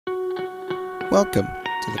Welcome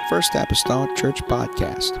to the First Apostolic Church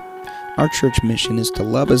Podcast. Our church mission is to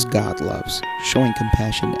love as God loves, showing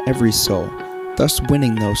compassion to every soul, thus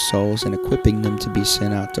winning those souls and equipping them to be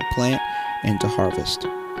sent out to plant and to harvest.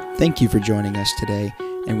 Thank you for joining us today,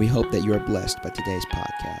 and we hope that you are blessed by today's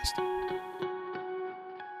podcast.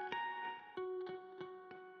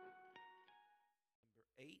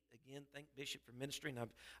 Again, thank Bishop for ministering.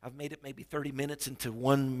 I've made it maybe 30 minutes into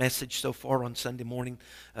one message so far on Sunday morning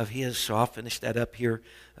of his, so I'll finish that up here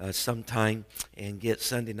sometime and get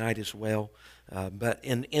Sunday night as well. But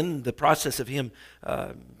in the process of him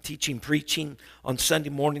teaching, preaching on Sunday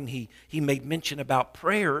morning, he made mention about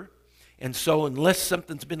prayer. And so unless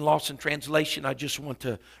something's been lost in translation, I just want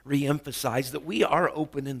to reemphasize that we are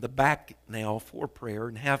open in the back now for prayer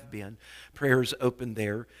and have been. Prayer is open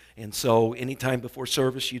there. And so anytime before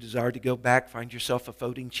service you desire to go back, find yourself a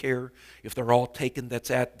folding chair. If they're all taken,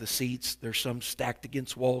 that's at the seats. There's some stacked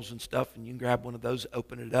against walls and stuff, and you can grab one of those,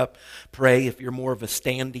 open it up, pray. If you're more of a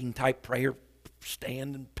standing type prayer,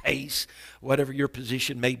 stand and pace, whatever your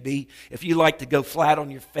position may be. If you like to go flat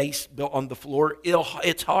on your face on the floor,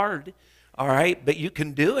 it's hard. All right, but you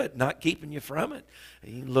can do it, not keeping you from it.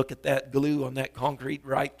 You can look at that glue on that concrete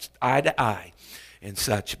right eye to eye and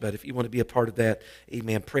such. But if you want to be a part of that,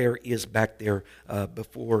 amen, prayer is back there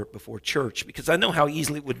before church. Because I know how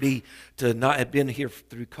easily it would be to not have been here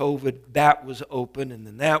through COVID. That was open, and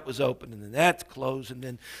then that was open, and then that's closed. And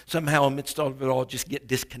then somehow amidst all of it all, just get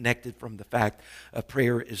disconnected from the fact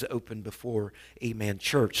prayer is open before, amen,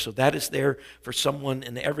 church. So that is there for someone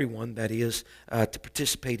and everyone that is to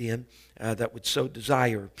participate in. That would so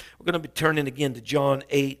desire. We're going to be turning again to John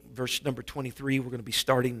 8, verse number 23. We're going to be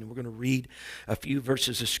starting, and we're going to read a few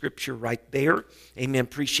verses of Scripture right there. Amen.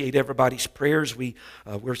 Appreciate everybody's prayers. We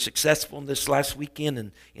were successful in this last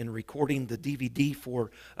weekend in recording the DVD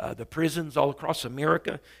for the prisons all across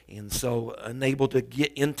America, and so unable to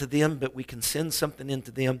get into them, but we can send something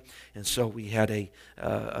into them. And so we had a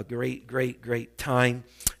great time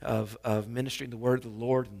of ministering the word of the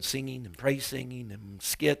Lord and singing and praise singing and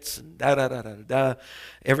skits and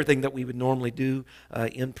everything that we would normally do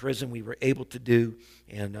in prison, we were able to do,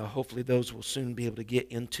 and hopefully those will soon be able to get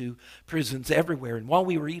into prisons everywhere. And while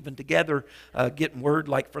we were even together getting word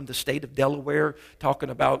like from the state of Delaware, talking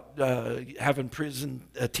about having prison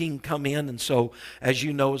team come in, and so as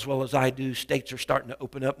you know as well as I do, states are starting to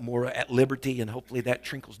open up more at liberty, and hopefully that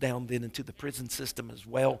trickles down then into the prison system as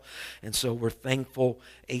well. And so we're thankful,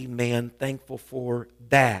 amen, thankful for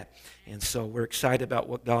that. And so we're excited about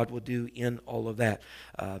what God will do in all of that.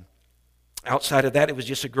 Outside of that, it was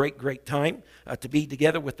just a great time to be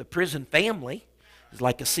together with the prison family. It was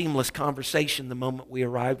like a seamless conversation the moment we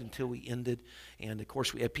arrived until we ended. And of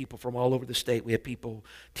course, we had people from all over the state. We had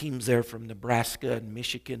teams there from Nebraska and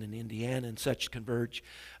Michigan and Indiana and such converge.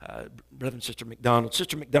 Brother and Sister McDonald.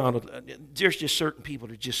 Sister McDonald, there's just certain people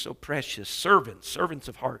that are just so precious. Servants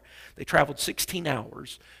of heart. They traveled 16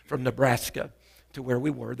 hours from Nebraska to where we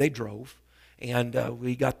were. They drove. And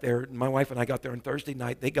we got there, my wife and I got there on Thursday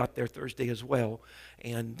night. They got there Thursday as well.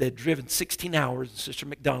 And they'd driven 16 hours. And Sister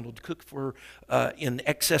McDonald cooked for in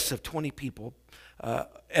excess of 20 people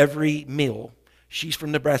every meal. She's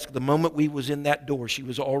from Nebraska. The moment we was in that door, she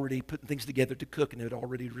was already putting things together to cook, and had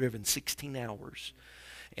already driven 16 hours.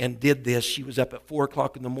 And did this. She was up at 4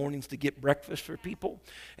 o'clock in the mornings to get breakfast for people.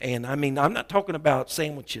 And I mean, I'm not talking about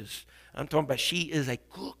sandwiches. I'm talking about she is a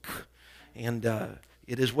cook. And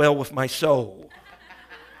it is well with my soul.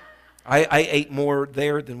 I ate more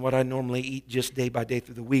there than what I normally eat just day by day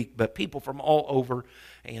through the week. But people from all over,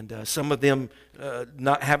 and some of them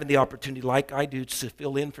not having the opportunity like I do to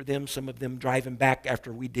fill in for them. Some of them driving back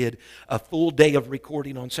after we did a full day of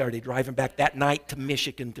recording on Saturday, driving back that night to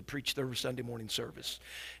Michigan to preach their Sunday morning service.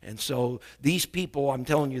 And so these people, I'm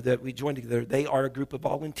telling you that we joined together, they are a group of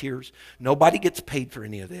volunteers. Nobody gets paid for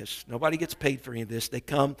any of this. Nobody gets paid for any of this. They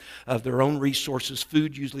come of their own resources.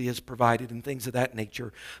 Food usually is provided and things of that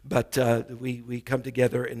nature. But we come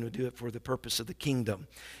together and we do it for the purpose of the kingdom.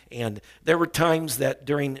 And there were times that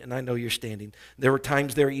during, and I know you're standing, there were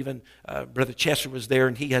times there even, Brother Chester was there,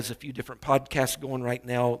 and he has a few different podcasts going right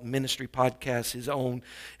now, ministry podcasts, his own,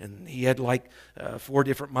 and he had like 4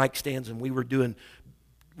 different mic stands, and we were doing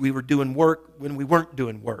work when we weren't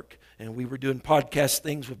doing work. And we were doing podcast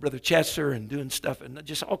things with Brother Chester and doing stuff, and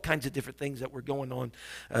just all kinds of different things that were going on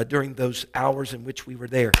during those hours in which we were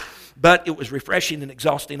there. But it was refreshing and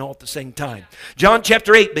exhausting all at the same time. John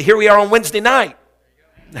chapter 8, but here we are on Wednesday night,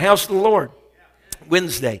 in the house of the Lord.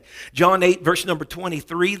 Wednesday. John 8, verse number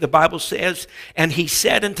 23, the Bible says, "And he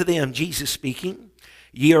said unto them," Jesus speaking,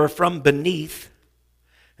 "Ye are from beneath,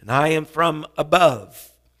 and I am from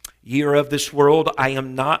above. Ye are of this world, I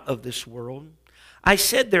am not of this world. I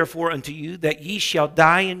said therefore unto you that ye shall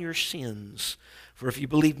die in your sins. For if you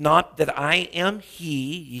believe not that I am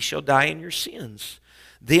he, ye shall die in your sins.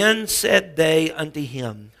 Then said they unto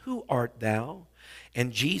him, Who art thou?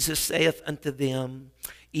 And Jesus saith unto them,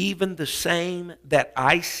 Even the same that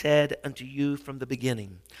I said unto you from the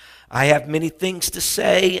beginning. I have many things to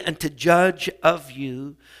say and to judge of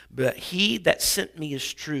you, but he that sent me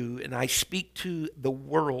is true, and I speak to the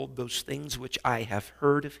world those things which I have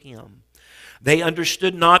heard of him. They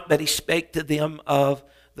understood not that he spake to them of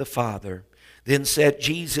the Father. Then said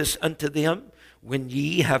Jesus unto them, When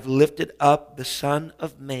ye have lifted up the Son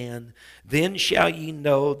of Man, then shall ye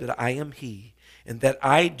know that I am he, and that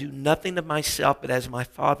I do nothing of myself, but as my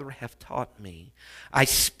Father hath taught me. I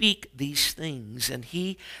speak these things, and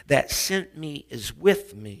he that sent me is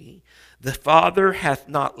with me. The Father hath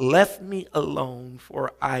not left me alone,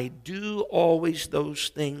 for I do always those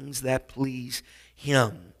things that please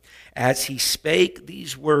him. As he spake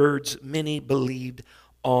these words, many believed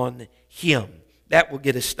on him. That will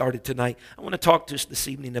get us started tonight. I want to talk to us this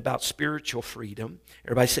evening about spiritual freedom.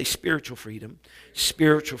 Everybody say spiritual freedom.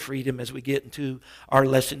 Spiritual freedom as we get into our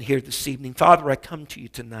lesson here this evening. Father, I come to you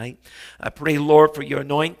tonight. I pray, Lord, for your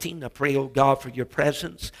anointing. I pray, oh God, for your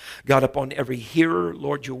presence. God, upon every hearer,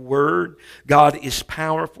 Lord, your word, God, is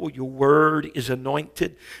powerful. Your word is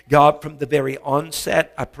anointed. God, from the very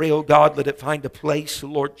onset, I pray, oh God, let it find a place,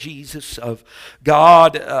 Lord Jesus, of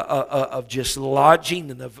God, of just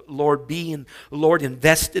lodging and of, Lord, being, Lord,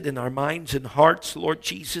 invested in our minds and hearts. Lord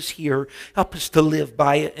Jesus, here, help us to live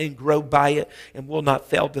by it and grow by it, and we'll not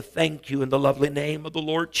fail to thank you in the lovely name of the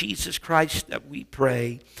Lord Jesus Christ that we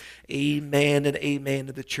pray. Amen and amen.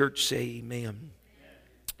 And the church say amen.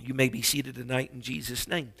 You may be seated tonight in Jesus'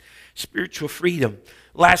 name. Spiritual freedom.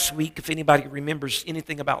 Last week, if anybody remembers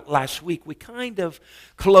anything about last week, we kind of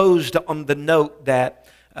closed on the note that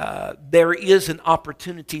there is an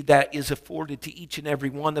opportunity that is afforded to each and every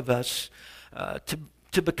one of us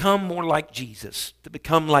to become more like Jesus, to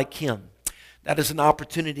become like him. That is an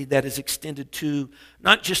opportunity that is extended to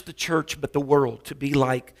not just the church, but the world, to be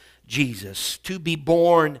like Jesus, to be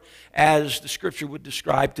born, as the scripture would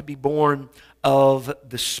describe, to be born of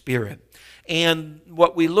the Spirit. And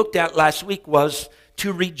what we looked at last week was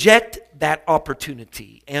to reject that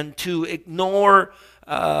opportunity and to ignore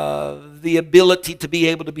the ability to be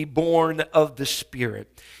able to be born of the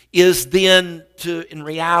Spirit is then to, in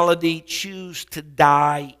reality, choose to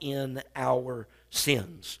die in our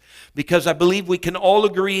sins. Because I believe we can all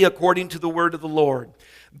agree, according to the word of the Lord,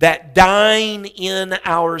 that dying in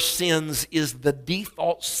our sins is the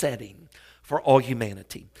default setting for all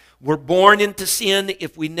humanity. We're born into sin.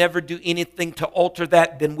 If we never do anything to alter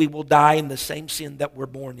that, then we will die in the same sin that we're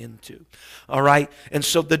born into. All right? And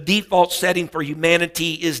so the default setting for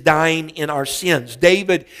humanity is dying in our sins.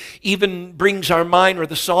 David even brings our mind, or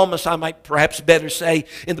the psalmist, I might perhaps better say,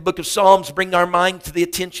 in the book of Psalms, bring our mind to the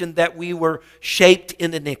attention that we were shaped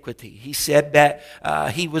in iniquity. He said that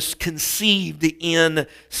he was conceived in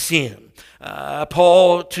sin.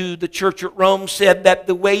 Paul to the church at Rome said that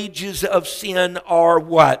the wages of sin are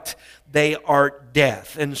what? They are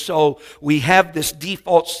death. And so we have this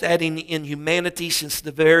default setting in humanity since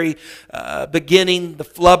the very beginning, the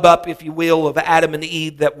flub up, if you will, of Adam and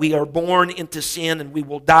Eve, that we are born into sin and we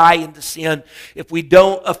will die into sin if we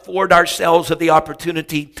don't afford ourselves of the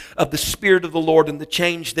opportunity of the Spirit of the Lord and the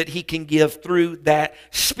change that he can give through that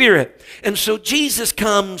Spirit. And so Jesus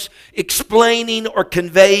comes explaining or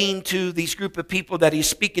conveying to these group of people that he's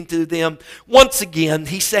speaking to them. Once again,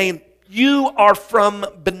 he's saying, you are from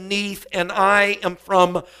beneath and I am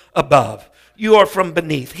from above. You are from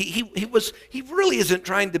beneath. He really isn't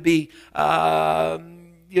trying to be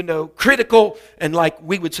critical and like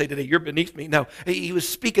we would say today, you're beneath me. No, he was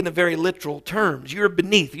speaking in very literal terms. You're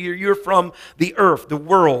beneath. You're from the earth, the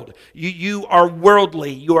world. You are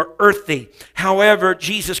worldly. You are earthy. However,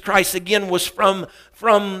 Jesus Christ again was from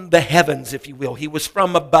the heavens, if you will. He was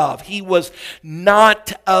from above. He was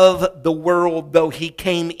not of the world, though he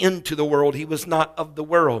came into the world. He was not of the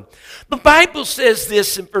world. The Bible says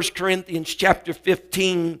this in 1 Corinthians chapter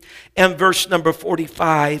 15 and verse number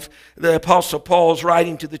 45. The Apostle Paul is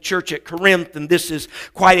writing to the church at Corinth, and this is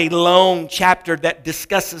quite a long chapter that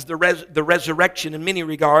discusses the resurrection in many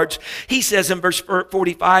regards. He says in verse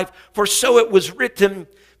 45, for so it was written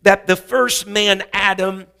that the first man,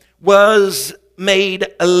 Adam, was made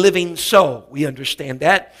a living soul. We understand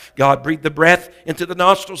that. God breathed the breath into the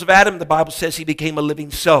nostrils of Adam. The Bible says he became a living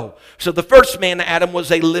soul. So the first man, Adam,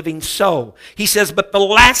 was a living soul. He says, but the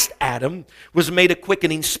last Adam was made a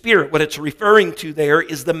quickening spirit. What it's referring to there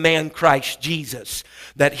is the man Christ Jesus,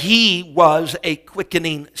 that he was a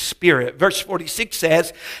quickening spirit. Verse 46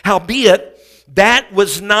 says, howbeit, that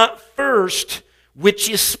was not first which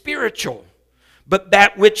is spiritual, but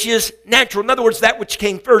that which is natural. In other words, that which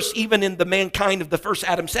came first, even in the mankind of the first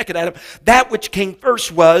Adam, second Adam, that which came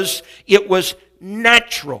first was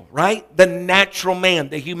natural, right? The natural man,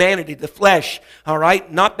 the humanity, the flesh, all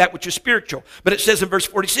right? Not that which is spiritual. But it says in verse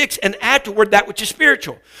 46, and afterward that which is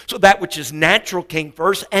spiritual. So that which is natural came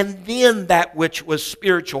first, and then that which was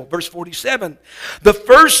spiritual. Verse 47, the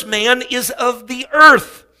first man is of the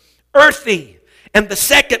earth, earthy. And the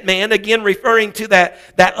second man, again referring to that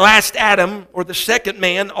last Adam, or the second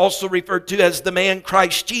man, also referred to as the man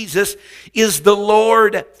Christ Jesus, is the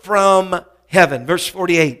Lord from heaven. Verse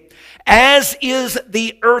 48. As is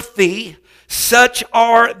the earthy, such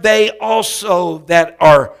are they also that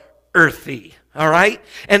are earthy. All right?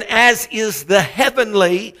 And as is the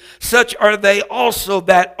heavenly, such are they also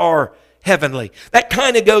that are heavenly. That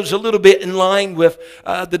kind of goes a little bit in line with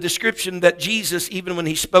the description that Jesus, even when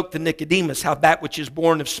he spoke to Nicodemus, how that which is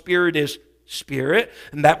born of spirit is spirit,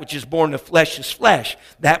 and that which is born of flesh is flesh.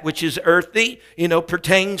 That which is earthy,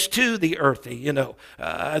 pertains to the earthy.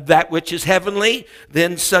 That which is heavenly,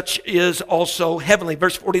 then such is also heavenly.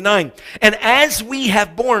 Verse 49, and as we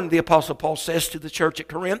have borne, the Apostle Paul says to the church at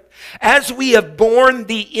Corinth, as we have borne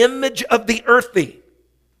the image of the earthy,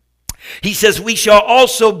 he says, we shall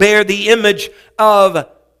also bear the image of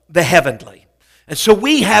the heavenly. And so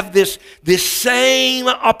we have this same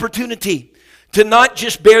opportunity to not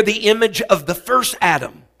just bear the image of the first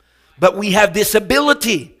Adam, but we have this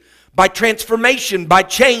ability by transformation, by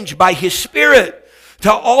change, by His Spirit,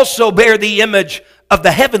 to also bear the image of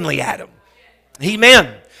the heavenly Adam.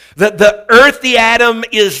 Amen. The earthly Adam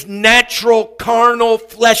is natural, carnal,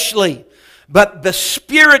 fleshly. But the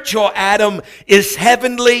spiritual Adam is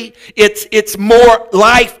heavenly. It's more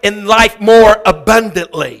life, and life more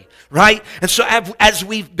abundantly. Right? And so as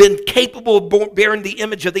we've been capable of bearing the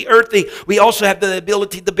image of the earthly, we also have the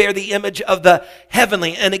ability to bear the image of the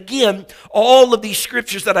heavenly. And again, all of these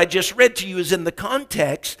scriptures that I just read to you is in the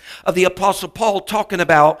context of the Apostle Paul talking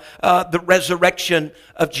about the resurrection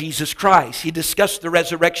of Jesus Christ. He discussed the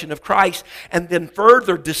resurrection of Christ and then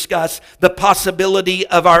further discussed the possibility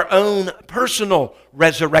of our own personal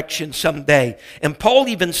resurrection someday. And Paul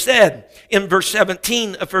even said in verse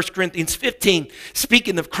 17 of 1 Corinthians 15,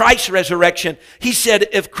 speaking of Christ's resurrection, he said,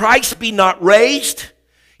 if Christ be not raised,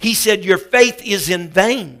 he said, your faith is in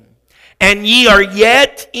vain, and ye are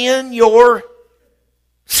yet in your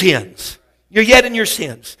sins. You're yet in your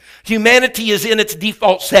sins. Humanity is in its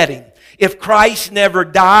default setting. If Christ never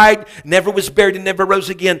died, never was buried, and never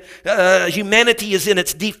rose again, humanity is in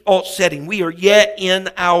its default setting. We are yet in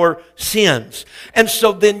our sins. And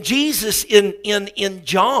so then Jesus in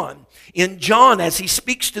John, as he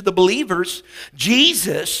speaks to the believers,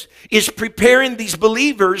 Jesus is preparing these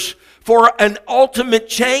believers for an ultimate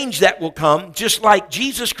change that will come, just like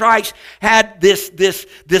Jesus Christ had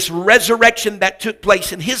this resurrection that took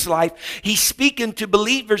place in his life. He's speaking to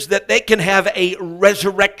believers that they can have a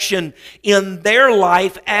resurrection in their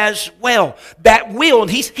life as well. That will, and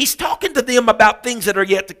he's talking to them about things that are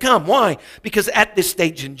yet to come. Why? Because at this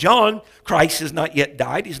stage in John, Christ has not yet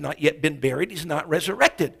died, he's not yet been buried, he's not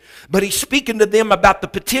resurrected. But he's speaking to them about the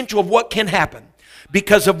potential of what can happen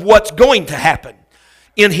because of what's going to happen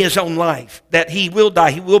in his own life, that he will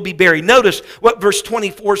die, he will be buried. Notice what verse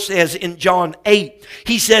 24 says in John 8.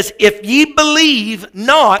 He says, if ye believe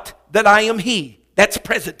not that I am he. That's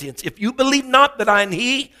present tense. If you believe not that I am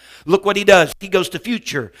he, look what he does. He goes to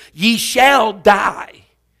future. Ye shall die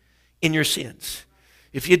in your sins.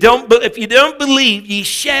 If you don't believe, ye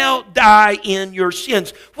shall die in your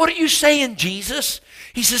sins. What are you saying, Jesus?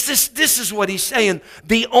 He says this is what he's saying.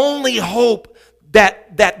 The only hope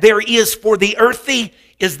that there is for the earthly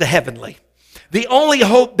is the heavenly. The only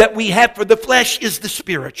hope that we have for the flesh is the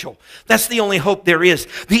spiritual. That's the only hope there is.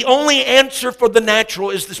 The only answer for the natural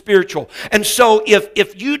is the spiritual. And so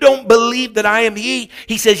if you don't believe that I am he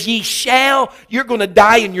says, you're going to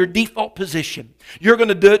die in your default position. You're going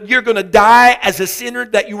to die as a sinner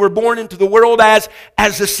that you were born into the world as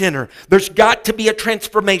a sinner. There's got to be a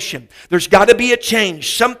transformation. There's got to be a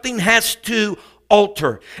change. Something has to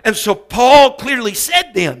altar. And so Paul clearly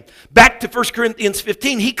said then, back to 1 Corinthians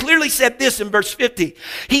 15, he clearly said this in verse 50.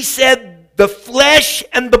 He said, the flesh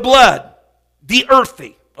and the blood, the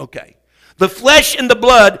earthy, okay, the flesh and the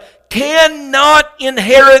blood cannot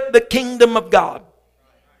inherit the kingdom of God.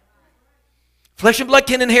 Flesh and blood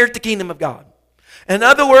can inherit the kingdom of God. In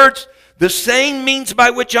other words, the same means by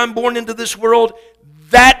which I'm born into this world,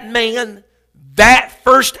 that man, that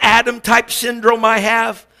first Adam type syndrome I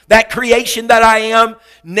have, that creation that I am,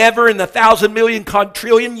 never in 1,000 million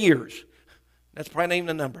quadrillion years, that's probably not even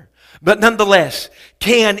a number, but nonetheless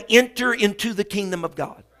can enter into the kingdom of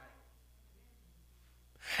God.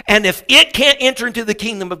 And if it can't enter into the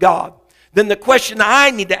kingdom of God, then the question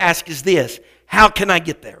I need to ask is this: how can I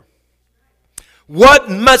get there? What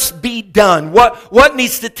must be done? What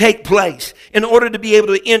needs to take place in order to be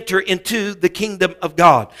able to enter into the kingdom of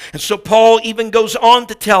God? And so Paul even goes on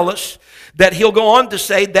to tell us that he'll go on to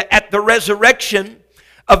say that at the resurrection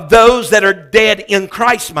of those that are dead in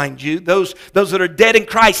Christ, mind you, those that are dead in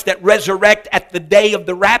Christ that resurrect at the day of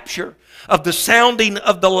the rapture, of the sounding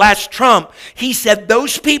of the last trump, he said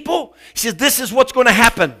those people, he said this is what's going to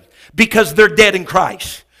happen because they're dead in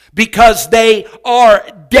Christ. Because they are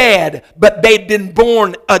dead, but they've been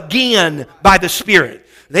born again by the Spirit.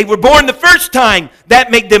 They were born the first time,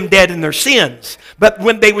 that made them dead in their sins. But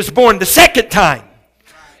when they was born the second time,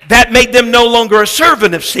 that made them no longer a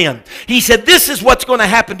servant of sin. He said this is what's going to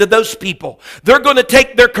happen to those people. They're going to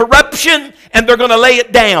take their corruption and they're going to lay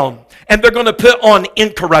it down. And they're going to put on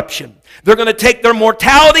incorruption. They're going to take their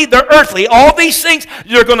mortality, their earthly, all these things,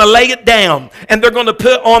 they're going to lay it down. And they're going to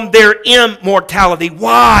put on their immortality.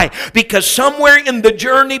 Why? Because somewhere in the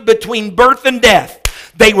journey between birth and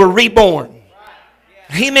death, they were reborn.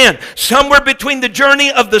 Amen. Somewhere between the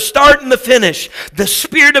journey of the start and the finish, the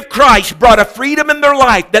Spirit of Christ brought a freedom in their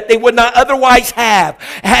life that they would not otherwise have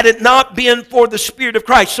had it not been for the Spirit of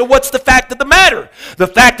Christ. So what's the fact of the matter? The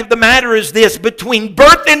fact of the matter is this: between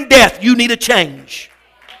birth and death, you need a change.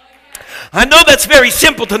 I know that's very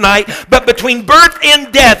simple tonight, but between birth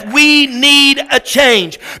and death, we need a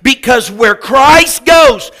change. Because where Christ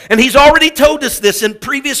goes, and he's already told us this in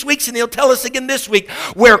previous weeks, and he'll tell us again this week,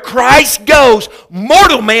 where Christ goes,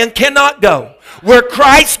 mortal man cannot go. Where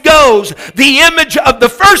Christ goes, the image of the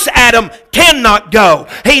first Adam cannot go.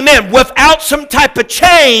 Amen. Without some type of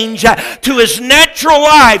change to his natural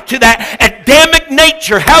life, to that Adamic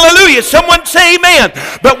nature. Hallelujah. Someone say amen.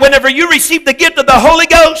 But whenever you receive the gift of the Holy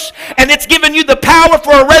Ghost, and it's given you the power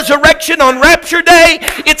for a resurrection on Rapture Day,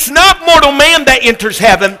 it's not mortal man that enters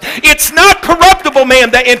heaven. It's not corruptible man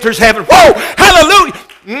that enters heaven. Whoa, hallelujah.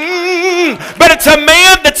 But it's a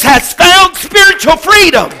man that has found spiritual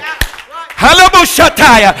freedom.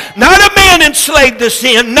 Not a man enslaved to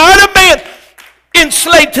sin, not a man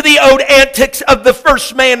enslaved to the old antics of the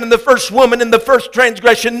first man and the first woman and the first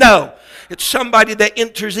transgression. No, it's somebody that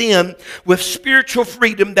enters in with spiritual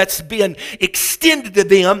freedom that's been extended to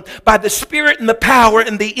them by the Spirit and the power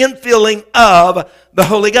and the infilling of the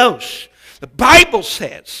Holy Ghost. The Bible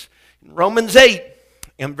says in Romans 8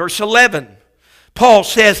 and verse 11, Paul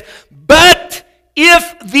says, "But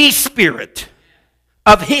if the Spirit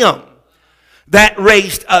of him that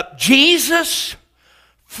raised up Jesus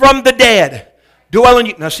from the dead dwell in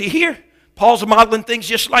you." Now see here, Paul's modeling things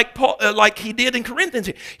just like like he did in Corinthians.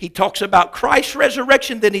 He talks about Christ's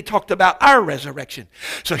resurrection, then he talked about our resurrection.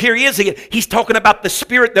 So here he is again. He's talking about the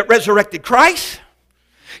Spirit that resurrected Christ.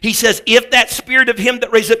 He says, if that Spirit of him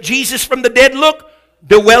that raised up Jesus from the dead, look,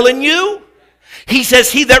 dwell in you. He says,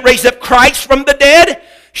 he that raised up Christ from the dead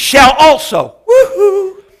shall also.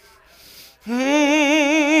 Woohoo!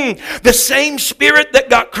 The same Spirit that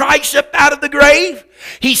got Christ up out of the grave,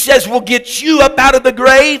 he says will get you up out of the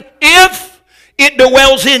grave if it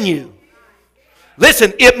dwells in you.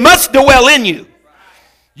 Listen, it must dwell in you.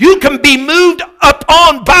 You can be moved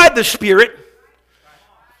upon by the Spirit.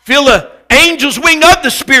 Feel the angel's wing of the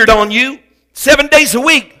Spirit on you 7 days a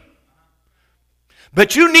week.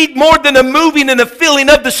 But you need more than a moving and a filling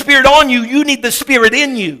of the Spirit on you. You need the Spirit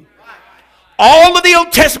in you. All of the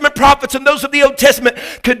Old Testament prophets and those of the Old Testament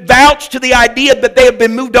could vouch to the idea that they have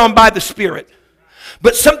been moved on by the Spirit.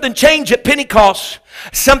 But something changed at Pentecost.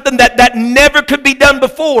 Something that never could be done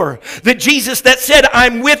before. That Jesus that said,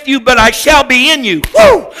 I'm with you, but I shall be in you.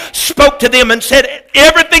 Woo! Spoke to them and said,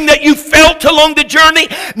 everything that you felt along the journey,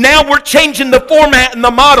 now we're changing the format and the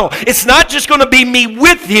model. It's not just going to be me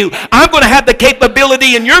with you. I'm going to have the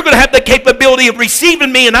capability and you're going to have the capability of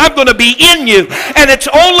receiving me, and I'm going to be in you. And it's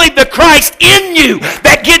only the Christ in you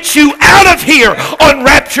that gets you out of here on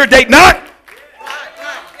Rapture Day. Not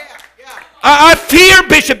I fear,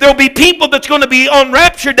 Bishop, there will be people that's going to be on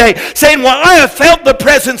Rapture Day saying, well, I have felt the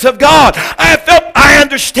presence of God. I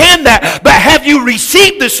understand that. But have you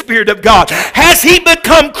received the Spirit of God? Has He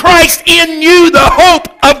become Christ in you, the hope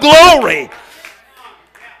of glory?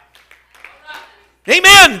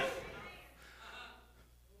 Amen.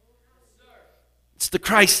 It's the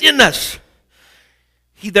Christ in us.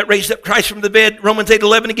 He that raised up Christ from the dead, Romans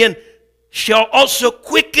 8:11 again, shall also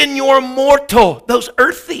quicken your mortal, those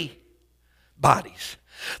earthy bodies,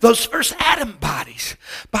 those first Adam bodies,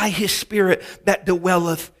 by His Spirit that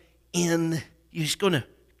dwelleth in you. He's going to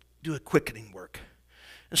do a quickening work.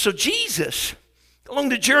 And so Jesus along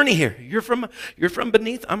the journey here. You're from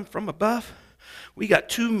beneath, I'm from above. We got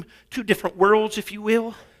two different worlds, if you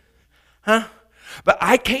will. Huh? But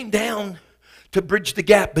I came down to bridge the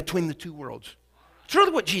gap between the two worlds. It's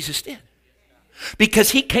really what Jesus did.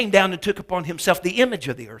 Because he came down and took upon himself the image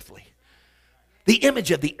of the earthly. The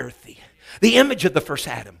image of the earthy. The image of the first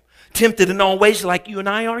Adam. Tempted in all ways like you and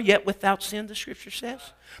I are, yet without sin, the Scripture says.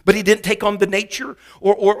 But he didn't take on the nature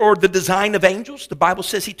or the design of angels. The Bible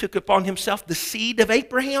says he took upon himself the seed of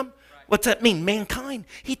Abraham. What's that mean? Mankind.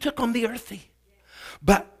 He took on the earthy.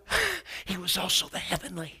 But he was also the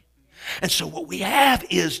heavenly. And so what we have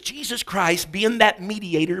is Jesus Christ being that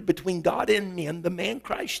mediator between God and men, the man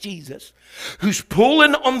Christ Jesus, who's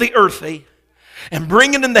pulling on the earthy and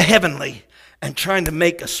bringing in the heavenly and trying to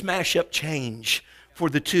make a smash-up change for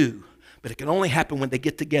the two. But it can only happen when they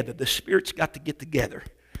get together. The Spirit's got to get together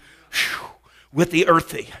with the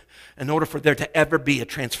earthy in order for there to ever be a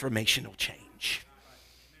transformational change.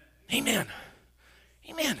 Amen.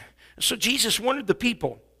 Amen. So Jesus wanted the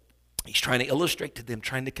people, he's trying to illustrate to them,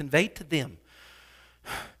 trying to convey to them.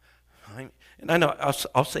 And I know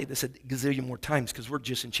I'll say this a gazillion more times because we're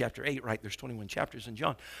just in chapter 8, right? There's 21 chapters in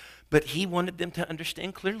John. But he wanted them to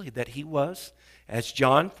understand clearly that he was, as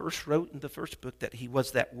John first wrote in the first book, that he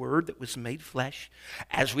was that Word that was made flesh.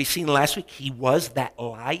 As we seen last week, he was that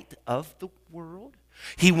light of the world.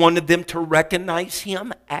 He wanted them to recognize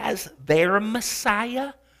him as their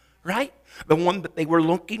Messiah, right? The one that they were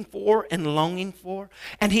looking for and longing for.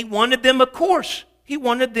 And he wanted them, of course, he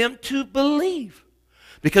wanted them to believe.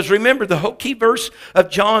 Because remember, the whole key verse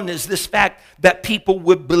of John is this fact that people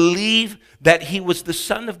would believe that he was the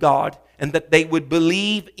Son of God and that they would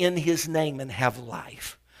believe in his name and have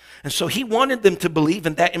life. And so he wanted them to believe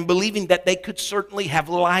in that and believing that they could certainly have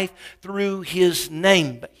life through his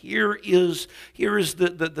name. But here is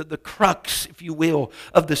the crux, if you will,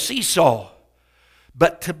 of the seesaw.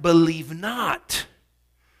 But to believe not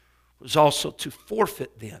was also to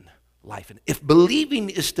forfeit then life. And if believing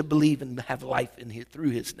is to believe and have life through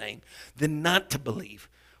his name, then not to believe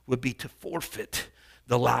would be to forfeit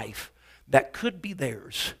the life that could be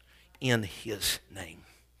theirs in his name.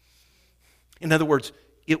 In other words,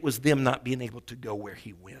 it was them not being able to go where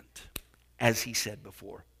he went. As he said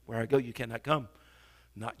before, where I go you cannot come.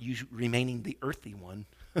 Not you remaining the earthy one.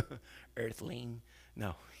 Earthling.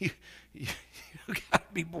 No, you got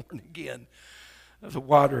to be born again of the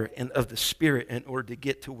water and of the Spirit in order to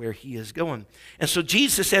get to where he is going. And so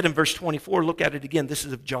Jesus said in verse 24, look at it again, this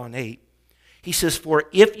is of John 8. He says, for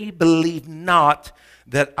if ye believe not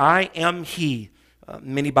that I am he,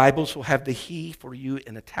 many Bibles will have the he for you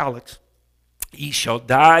in italics, ye shall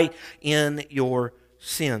die in your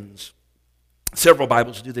sins. Several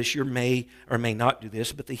Bibles do this. You may or may not do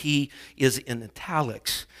this, but the he is in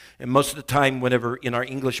italics. And most of the time, whenever in our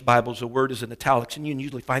English Bibles a word is in italics, and you can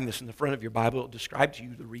usually find this in the front of your Bible, it describes to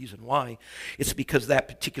you the reason why. It's because that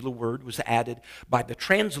particular word was added by the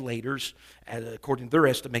translators, according to their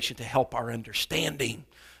estimation, to help our understanding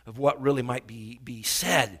of what really might be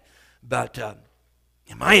said. But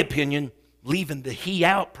in my opinion, leaving the he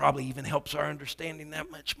out probably even helps our understanding that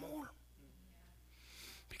much more.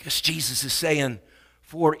 Because Jesus is saying,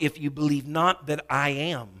 for if you believe not that I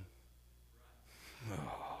am,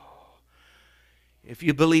 if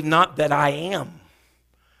you believe not that I am,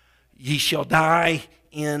 ye shall die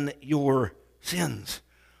in your sins.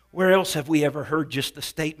 Where else have we ever heard just the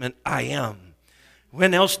statement, I am?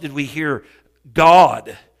 When else did we hear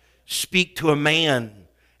God speak to a man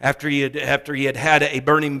after he had had a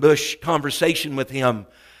burning bush conversation with him,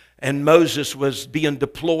 and Moses was being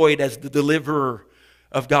deployed as the deliverer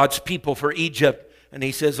of God's people for Egypt? And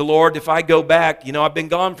he says, Lord, if I go back, I've been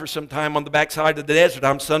gone for some time on the backside of the desert.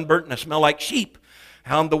 I'm sunburnt and I smell like sheep.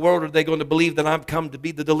 How in the world are they going to believe that I've come to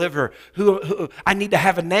be the deliverer? Who I need to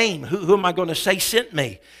have a name. Who am I going to say sent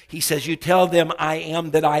me? He says, you tell them I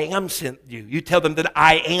am that I am sent you. You tell them that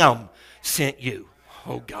I am sent you.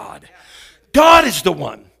 Oh, God. God is the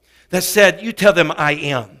one that said, you tell them I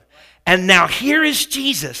am. And now here is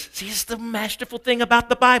Jesus. See, this is the masterful thing about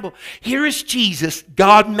the Bible. Here is Jesus,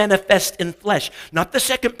 God manifest in flesh. Not the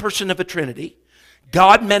second person of a Trinity.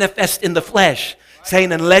 God manifest in the flesh.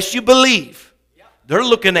 Saying, unless you believe, they're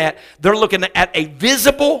looking at a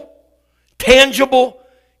visible, tangible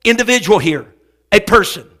individual here. A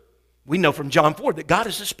person. We know from John 4 that God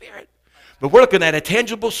is a spirit. But we're looking at a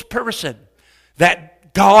tangible person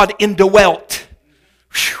that God indwelt.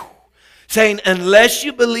 Whew. Saying, unless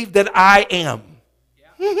you believe that I am.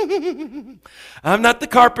 I'm not the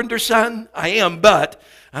carpenter's son. I am, but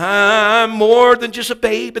I'm more than just a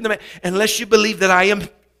babe in the man. Unless you believe that I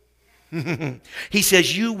am. He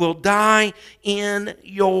says, you will die in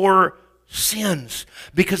your sins.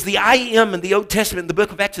 Because the I am in the Old Testament, in the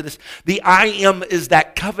book of Exodus, the I am is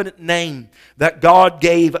that covenant name that God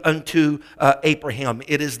gave unto Abraham.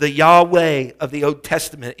 It is the Yahweh of the Old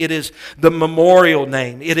Testament. It is the memorial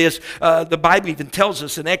name. It is, the Bible even tells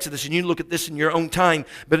us in Exodus, and you look at this in your own time,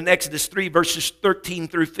 but in Exodus 3 verses 13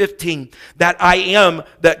 through 15, that I am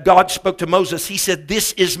that God spoke to Moses, he said,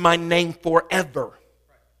 this is my name forever.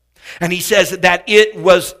 And he says that it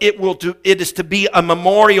is to be a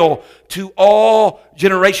memorial to all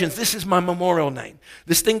generations. This is my memorial name.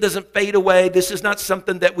 This thing doesn't fade away. This is not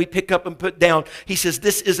something that we pick up and put down. He says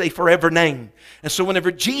this is a forever name. And so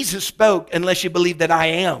whenever Jesus spoke, unless you believe that I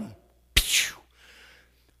am,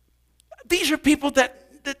 these are people that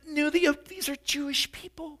knew these are Jewish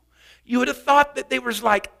people. You would have thought that they was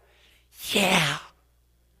like, yeah,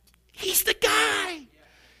 he's the guy.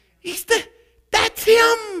 That's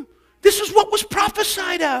him. This is what was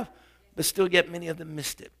prophesied of. But still yet many of them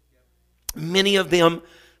missed it. Many of them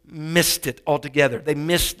missed it altogether. They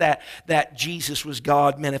missed that Jesus was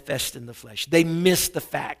God manifest in the flesh. They missed the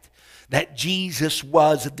fact that Jesus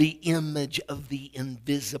was the image of the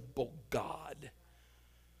invisible God.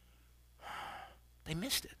 They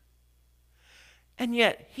missed it. And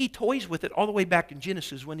yet he toys with it all the way back in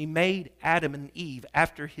Genesis when he made Adam and Eve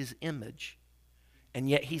after his image. And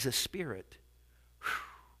yet he's a spirit.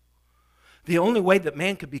 The only way that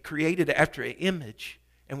man could be created after an image,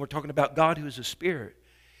 and we're talking about God who is a spirit,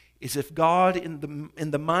 is if God, in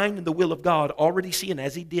the mind and the will of God, already seeing,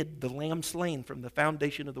 as he did, the lamb slain from the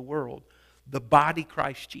foundation of the world, the body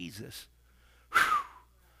Christ Jesus.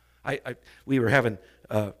 We were having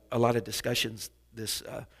a lot of discussions this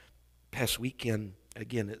past weekend.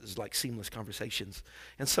 Again, it was like seamless conversations.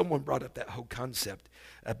 And someone brought up that whole concept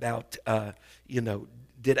about,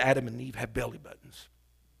 did Adam and Eve have belly buttons?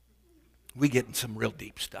 We get in some real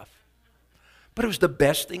deep stuff. But it was the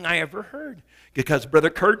best thing I ever heard. Because Brother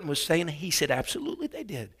Curtin was saying, he said, absolutely they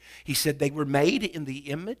did. He said they were made in the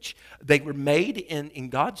image. They were made in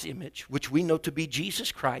God's image, which we know to be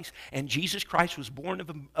Jesus Christ. And Jesus Christ was born of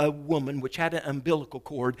a woman which had an umbilical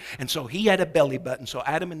cord. And so he had a belly button. So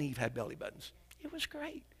Adam and Eve had belly buttons. It was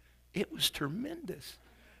great. It was tremendous.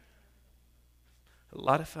 A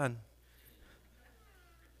lot of fun.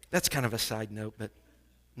 That's kind of a side note, but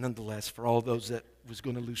nonetheless, for all those that was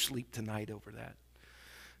going to lose sleep tonight over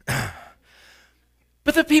that.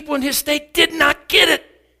 But the people in his state did not get it.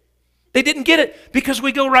 They didn't get it because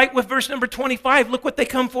we go right with verse number 25. Look what they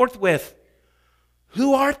come forth with.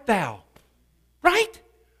 Who art thou? Right?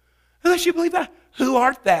 Unless you believe that. Who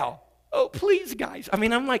art thou? Oh, please, guys. I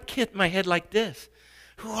mean, I'm like hitting my head like this.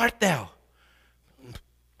 Who art thou?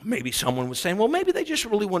 Maybe someone was saying, well, maybe they just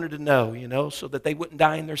really wanted to know, so that they wouldn't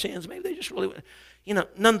die in their sins. Maybe they just really,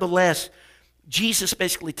 nonetheless, Jesus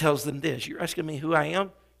basically tells them this. You're asking me who I am?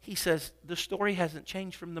 He says, the story hasn't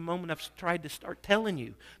changed from the moment I've tried to start telling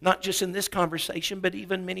you. Not just in this conversation, but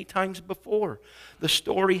even many times before. The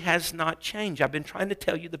story has not changed. I've been trying to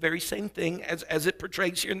tell you the very same thing as it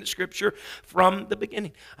portrays here in the Scripture from the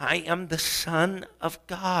beginning. I am the Son of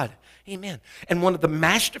God. Amen. And one of the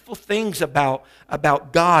masterful things about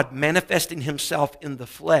God manifesting himself in the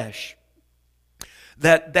flesh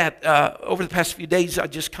that over the past few days I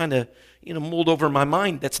just kind of mulled over in my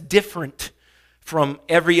mind that's different from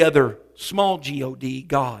every other small God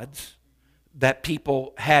gods that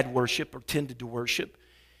people had worship or tended to worship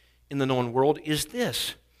in the known world is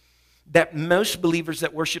this, that most believers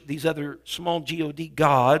that worship these other small God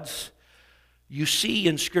gods, you see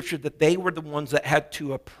in Scripture that they were the ones that had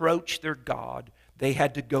to approach their God. They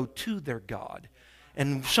had to go to their God.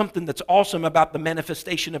 And something that's awesome about the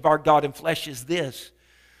manifestation of our God in flesh is this.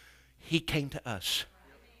 He came to us.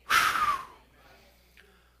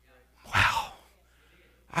 Wow.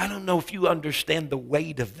 I don't know if you understand the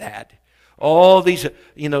weight of that. All these,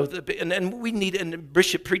 and we need, and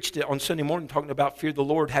Bishop preached it on Sunday morning talking about fear of the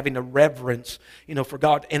Lord, having a reverence, for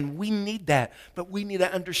God. And we need that. But we need to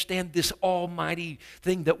understand this almighty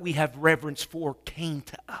thing that we have reverence for came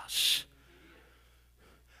to us.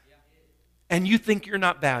 And you think you're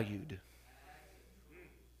not valued.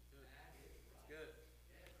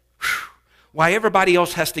 Why everybody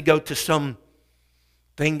else has to go to some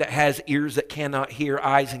thing that has ears that cannot hear,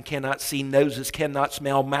 eyes and cannot see, noses cannot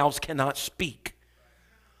smell, mouths cannot speak.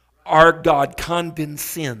 Our God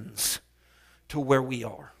condescends to where we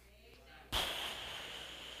are.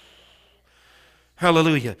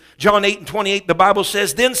 Hallelujah. John 8:28, the Bible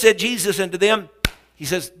says, then said Jesus unto them, he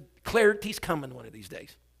says, clarity's coming one of these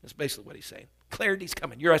days. That's basically what he's saying. Clarity's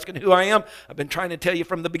coming. You're asking who I am? I've been trying to tell you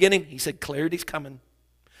from the beginning. He said, clarity's coming.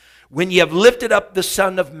 When you have lifted up the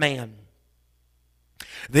Son of Man,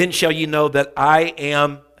 Then shall you know that I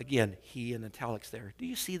am, again, he in italics there. Do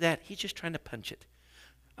you see that? He's just trying to punch it.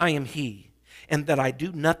 I am he. And that I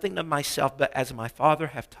do nothing of myself, but as my Father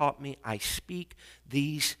hath taught me, I speak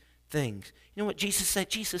these things. You know what Jesus said?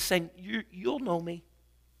 Jesus saying, you'll know me.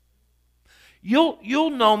 You'll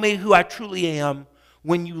know me who I truly am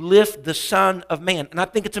when you lift the Son of Man. And I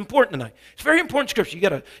think it's important tonight. It's very important scripture.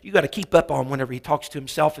 You got to keep up on whenever he talks to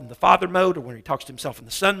himself in the Father mode or when he talks to himself in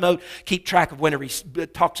the Son mode. Keep track of whenever he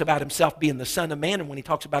talks about himself being the Son of Man and when he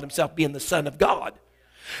talks about himself being the Son of God.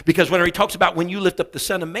 Because whenever he talks about when you lift up the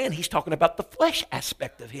Son of Man, he's talking about the flesh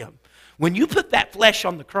aspect of him. When you put that flesh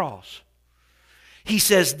on the cross, he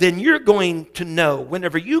says, then you're going to know,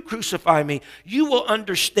 whenever you crucify me, you will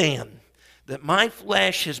understand that my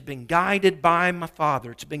flesh has been guided by my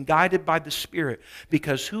Father. It's been guided by the Spirit.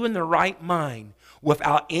 Because who in their right mind,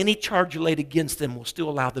 without any charge laid against them, will still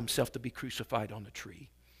allow themselves to be crucified on a tree?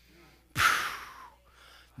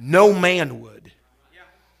 No man would.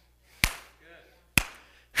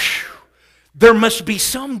 There must be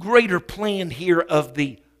some greater plan here of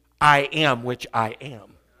the I am, which I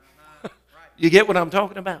am. You get what I'm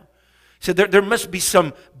talking about? So there must be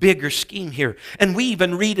some bigger scheme here. And we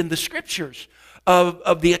even read in the scriptures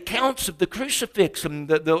of the accounts of the crucifix and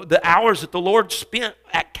the hours that the Lord spent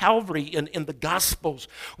at Calvary in the Gospels.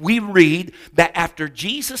 We read that after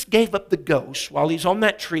Jesus gave up the ghost while he's on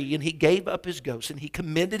that tree, and he gave up his ghost and he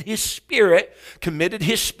committed his spirit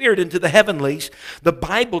into the heavenlies, the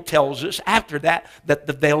Bible tells us after that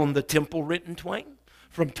the veil in the temple rent in twain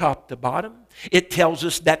from top to bottom. It tells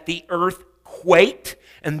us that the earth quaked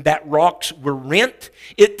and that rocks were rent.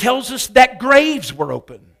 It tells us that graves were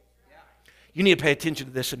open. You need to pay attention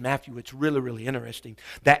to this in Matthew. It's really, really interesting.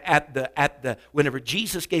 That whenever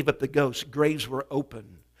Jesus gave up the ghost, graves were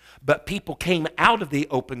open. But people came out of the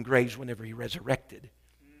open graves whenever he resurrected.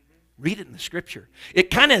 Read it in the scripture.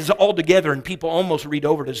 It kind of is all together, and people almost read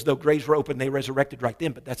over it as though graves were open, they resurrected right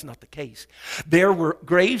then, but that's not the case. There were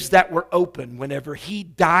graves that were open whenever he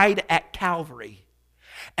died at Calvary.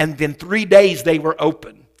 And then 3 days they were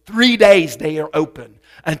open. 3 days they are open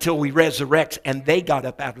until he resurrects, and they got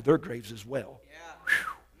up out of their graves as well.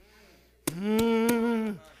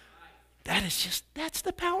 That's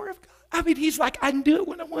the power of God. I mean, he's like, I can do it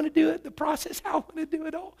when I want to do it, the process, how I want to do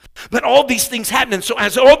it all. But all these things happening. So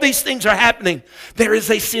as all these things are happening, there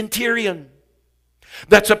is a centurion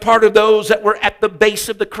that's a part of those that were at the base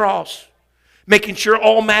of the cross, making sure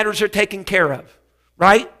all matters are taken care of,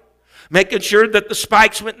 right? Making sure that the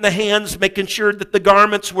spikes went in the hands, making sure that the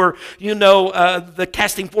garments were, the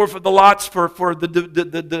casting forth of the lots for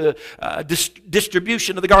the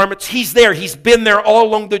distribution of the garments. He's there. He's been there all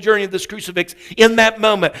along the journey of this crucifix. In that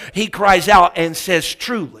moment, he cries out and says,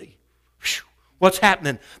 truly, what's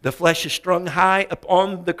happening? The flesh is strung high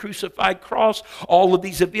upon the crucified cross. All of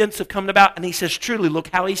these events have come about. And he says, truly, look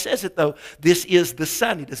how he says it, though. This is the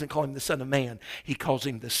Son. He doesn't call him the Son of Man. He calls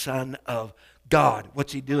him the Son of God.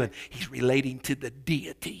 What's he doing? He's relating to the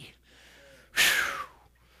deity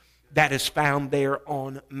that is found there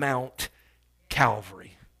on Mount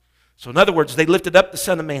Calvary. So in other words, they lifted up the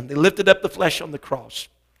Son of Man. They lifted up the flesh on the cross.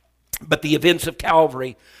 But the events of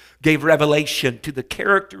Calvary gave revelation to the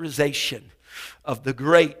characterization of the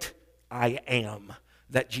great I am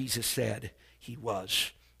that Jesus said he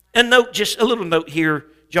was. And note, just a little note here,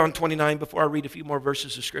 John 29, before I read a few more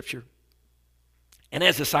verses of Scripture. And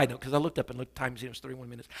as a side note, because I looked up and looked times, it was 31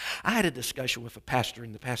 minutes. I had a discussion with a pastor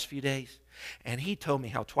in the past few days, and he told me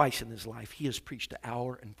how twice in his life he has preached an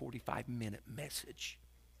hour and 45-minute message.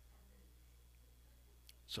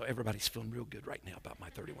 So everybody's feeling real good right now about my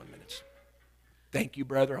 31 minutes. Thank you,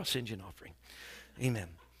 brother. I'll send you an offering. Amen.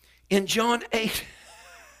 In John 8,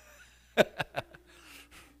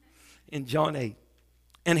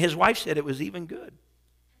 and his wife said it was even good.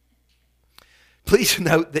 Please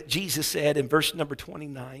note that Jesus said in verse number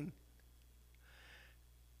 29,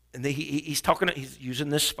 and he's using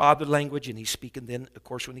this Father language, and he's speaking then, of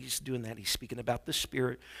course, when he's doing that, he's speaking about the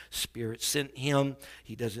Spirit. Spirit sent him.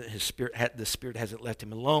 The Spirit hasn't left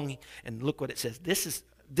him alone. And look what it says. This is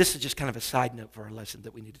just kind of a side note for our lesson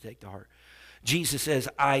that we need to take to heart. Jesus says,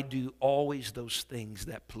 I do always those things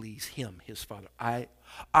that please him, his Father.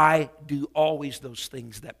 I do always those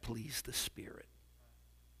things that please the Spirit.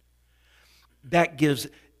 That gives,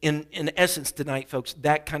 in essence tonight, folks,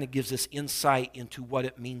 that kind of gives us insight into what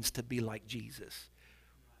it means to be like Jesus.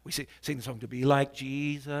 We sing the song, to be like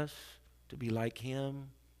Jesus, to be like him,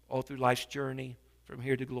 all through life's journey, from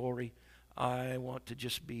here to glory. I want to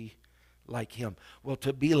just be like him. Well,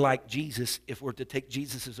 to be like Jesus, if we're to take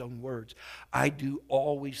Jesus' own words, I do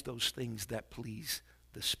always those things that please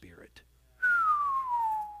the Spirit.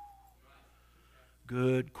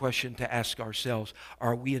 good question to ask ourselves.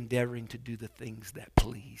 Are we endeavoring to do the things that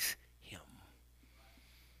please Him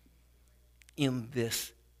in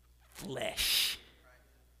this flesh?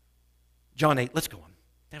 John 8, let's go on.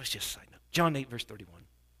 That was just a side note. John 8, verse 31.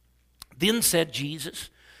 Then said Jesus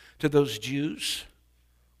to those Jews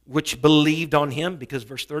which believed on Him, because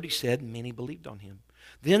verse 30 said, many believed on Him.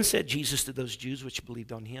 Then said Jesus to those Jews which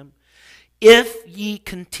believed on Him, if ye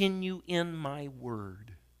continue in my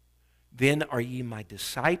word, then are ye my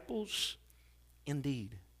disciples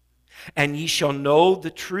indeed. And ye shall know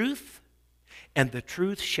the truth, and the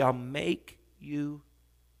truth shall make you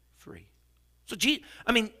free. So,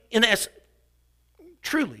 in essence,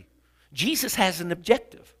 truly, Jesus has an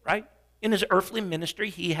objective, right? In His earthly ministry,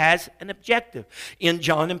 He has an objective. In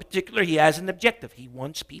John in particular, He has an objective. He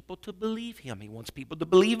wants people to believe Him. He wants people to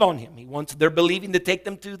believe on Him. He wants their believing to take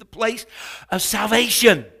them to the place of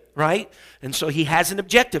salvation, right? And so He has an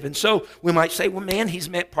objective. And so we might say, well, man, He's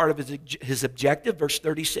met part of his objective. Verse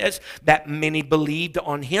 30 says that many believed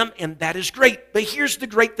on Him, and that is great. But here's the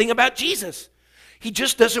great thing about Jesus. He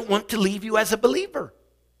just doesn't want to leave you as a believer.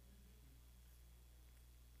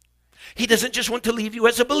 He doesn't just want to leave you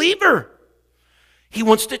as a believer. He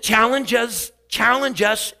wants to challenge us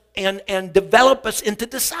and develop us into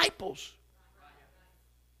disciples.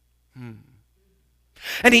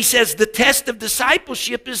 And He says the test of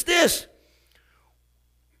discipleship is this.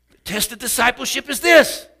 The test of discipleship is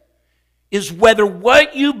this. Is whether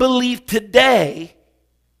what you believe today,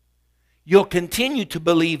 you'll continue to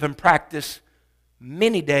believe and practice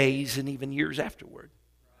many days and even years afterward.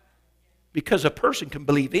 Because a person can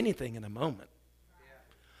believe anything in a moment.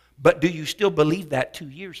 But do you still believe that 2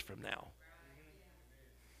 years from now?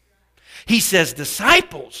 He says,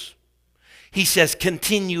 disciples, He says,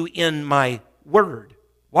 continue in my word.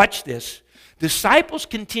 Watch this. Disciples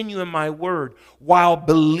continue in my word while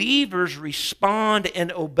believers respond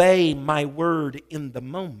and obey my word in the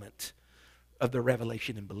moment of the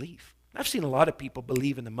revelation and belief. I've seen a lot of people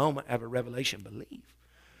believe in the moment, have a revelation, believe.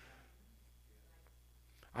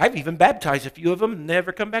 I've even baptized a few of them and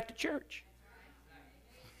never come back to church.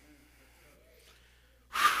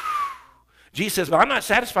 Jesus says, well, I'm not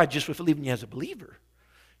satisfied just with leaving you as a believer.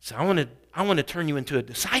 So I want to turn you into a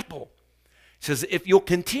disciple. He says, if you'll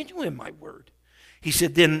continue in my word, He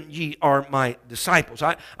said, then ye are my disciples.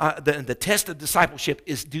 The test of discipleship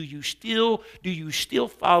is, do you still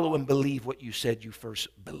follow and believe what you said you first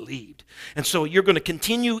believed? And so you're going to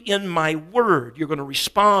continue in my word. You're going to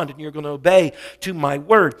respond and you're going to obey to my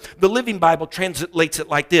word. The Living Bible translates it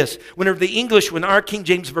like this. When our King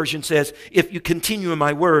James Version says, if you continue in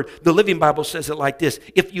my word, the Living Bible says it like this.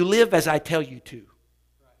 If you live as I tell you to,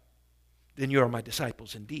 then you are my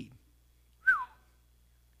disciples indeed.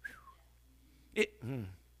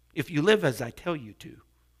 If you live as I tell you to.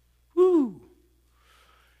 Woo.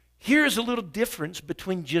 Here's a little difference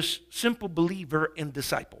between just simple believer and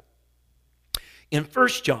disciple. In 1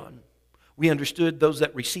 John, we understood those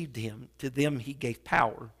that received Him, to them He gave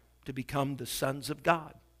power to become the sons of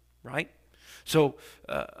God, right? So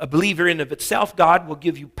a believer in of itself, God will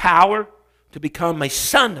give you power to become a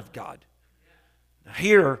son of God. Now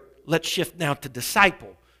here, let's shift now to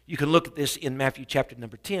disciple. You can look at this in Matthew chapter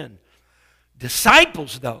number 10.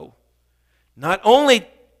 Disciples, though, not only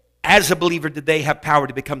as a believer did they have power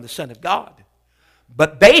to become the Son of God,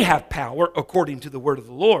 but they have power according to the word of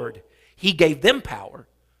the Lord. He gave them power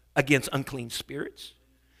against unclean spirits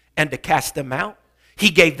and to cast them out.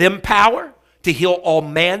 He gave them power to heal all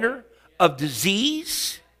manner of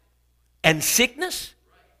disease and sickness.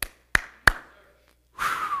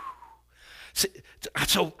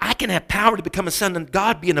 So I can have power to become a son of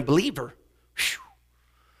God being a believer.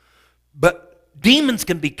 But demons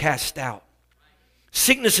can be cast out.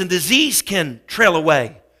 Sickness and disease can trail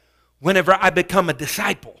away whenever I become a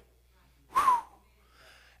disciple.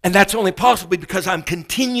 And that's only possible because I'm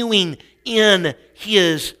continuing in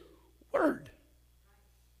His word.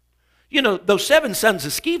 You know, those 7 sons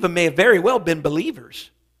of Sceva may have very well been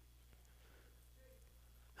believers.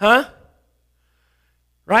 Huh?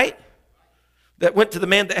 Right? That went to the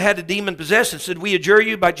man that had a demon possessed and said, we adjure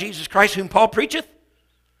you by Jesus Christ whom Paul preacheth.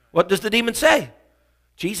 What does the demon say?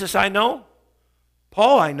 Jesus I know,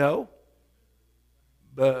 Paul I know,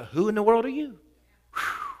 but who in the world are you? Whew.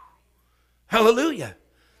 Hallelujah.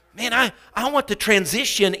 Man, I want to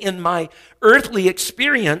transition in my earthly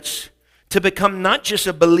experience to become not just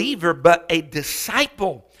a believer, but a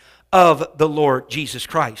disciple of the Lord Jesus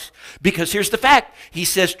Christ. Because here's the fact. He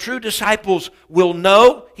says true disciples will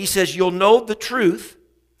know. He says you'll know the truth,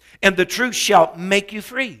 and the truth shall make you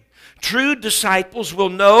free. True disciples will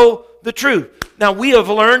know the truth. Now, we have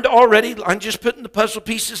learned already, I'm just putting the puzzle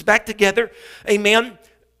pieces back together, amen.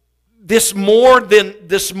 This is more than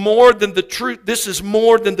the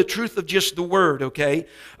truth of just the word, okay?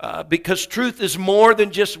 Because truth is more than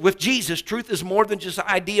just, with Jesus, truth is more than just an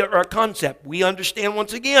idea or a concept. We understand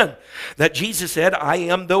once again that Jesus said, I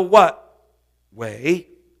am the what? Way,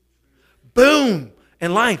 boom,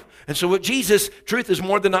 and life. And so with Jesus, truth is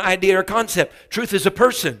more than an idea or concept. Truth is a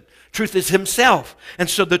person. Truth is himself. And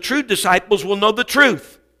so the true disciples will know the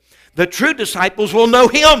truth. The true disciples will know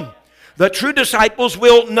him. The true disciples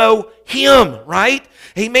will know him, right?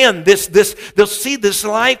 Amen. They'll see this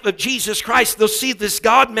life of Jesus Christ. They'll see this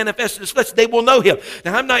God manifest in his flesh. They will know him.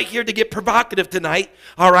 Now, I'm not here to get provocative tonight,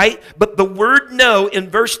 all right? But the word know in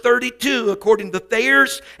verse 32, according to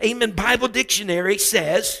Thayer's, amen, Bible Dictionary,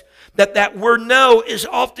 says that word know is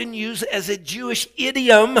often used as a Jewish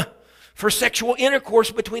idiom for sexual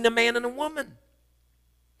intercourse between a man and a woman.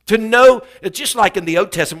 To know, it's just like in the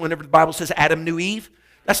Old Testament, whenever the Bible says Adam knew Eve,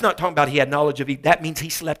 that's not talking about he had knowledge of Eve. That means he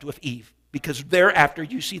slept with Eve. Because thereafter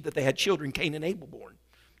you see that they had children, Cain and Abel born.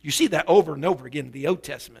 You see that over and over again in the Old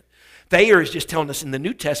Testament. Thayer is just telling us in the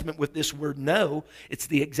New Testament with this word know, it's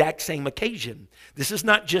the exact same occasion. This is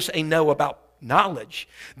not just a know about knowledge.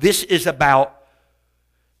 This is about,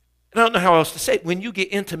 I don't know how else to say it, when you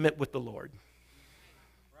get intimate with the Lord.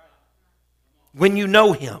 When you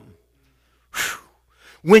know him.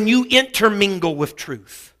 When you intermingle with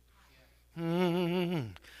truth.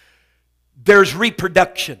 There's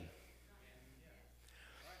reproduction.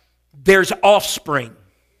 There's offspring.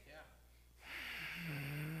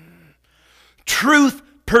 Truth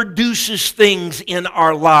produces things in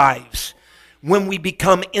our lives when we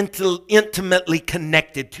become intimately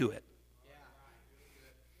connected to it.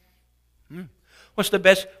 What's the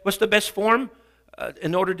best form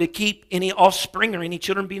in order to keep any offspring or any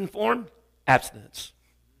children being formed? Abstinence.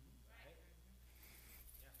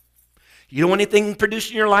 You don't want anything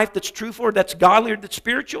produced in your life that's true for, that's godly or that's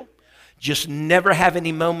spiritual? Just never have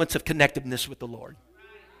any moments of connectiveness with the Lord.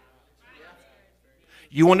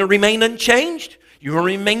 You want to remain unchanged? You want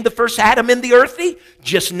to remain the first Adam in the earthy?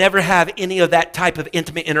 Just never have any of that type of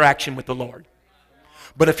intimate interaction with the Lord.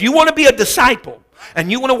 But if you want to be a disciple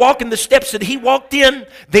and you want to walk in the steps that he walked in,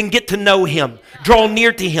 then get to know him, draw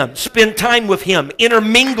near to him, spend time with him,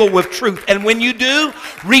 intermingle with truth. And when you do,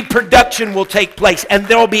 reproduction will take place and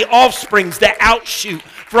there will be offsprings that outshoot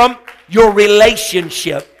from your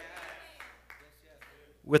relationship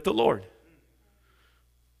with the Lord.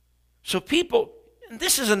 So people, and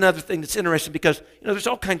this is another thing that's interesting because, there's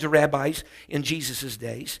all kinds of rabbis in Jesus'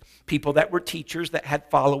 days, people that were teachers that had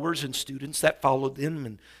followers and students that followed them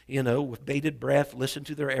and, with bated breath, listened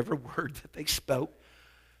to their every word that they spoke.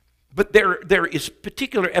 But there is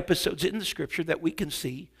particular episodes in the Scripture that we can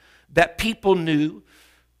see that people knew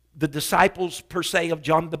the disciples, per se, of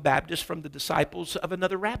John the Baptist from the disciples of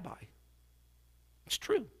another rabbi. It's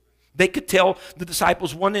true. They could tell the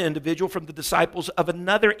disciples, one individual, from the disciples of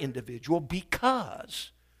another individual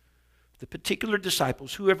because the particular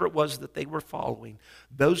disciples, whoever it was that they were following,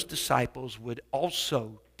 those disciples would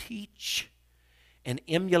also teach and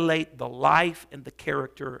emulate the life and the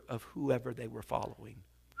character of whoever they were following.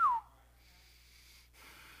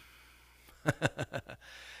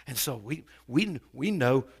 And so we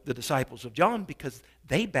know the disciples of John because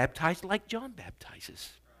they baptized like John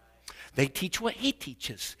baptizes. They teach what he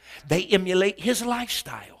teaches. They emulate his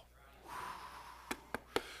lifestyle.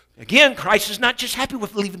 Again, Christ is not just happy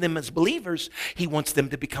with leaving them as believers. He wants them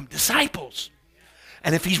to become disciples.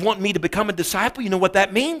 And if he's wanting me to become a disciple, you know what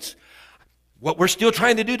that means? What we're still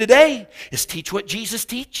trying to do today is teach what Jesus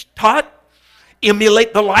taught.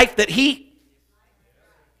 Emulate the life that he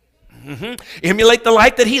emulate the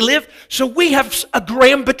life that he lived. So we have a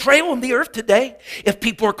grand betrayal on the earth today if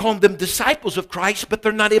people are calling them disciples of Christ, but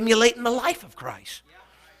they're not emulating the life of Christ.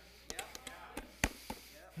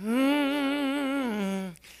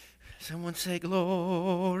 Someone say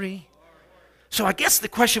glory. So I guess the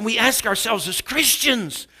question we ask ourselves as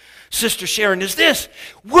Christians, Sister Sharon, is this: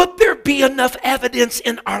 would there be enough evidence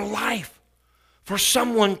in our life for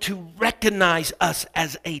someone to recognize us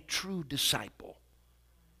as a true disciple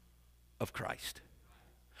of Christ?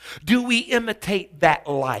 Do we imitate that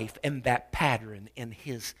life and that pattern in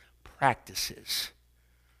his practices?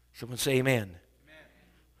 Someone say amen.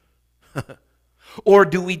 Amen. Or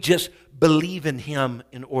do we just believe in him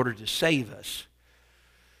in order to save us,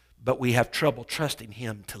 but we have trouble trusting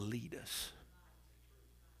him to lead us?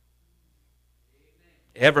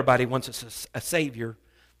 Everybody wants a Savior.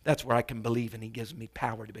 That's where I can believe and he gives me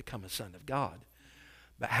power to become a son of God.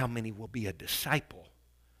 But how many will be a disciple?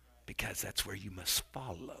 Because that's where you must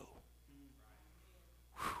follow.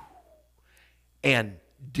 and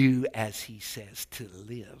do as he says to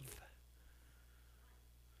live.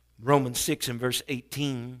 Romans 6 and verse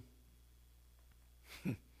 18.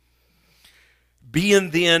 Being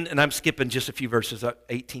then, and I'm skipping just a few verses,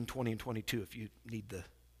 18, 20, and 22 if you need the,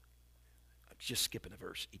 I'm just skipping a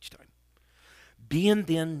verse each time. Being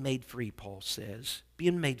then made free, Paul says,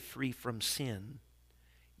 being made free from sin,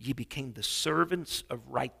 ye became the servants of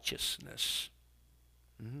righteousness.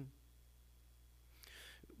 Mm-hmm.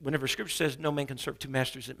 Whenever Scripture says no man can serve two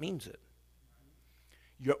masters, it means it.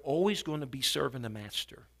 You're always going to be serving a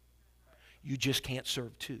master. You just can't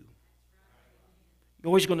serve two. You're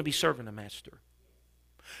always going to be serving a master.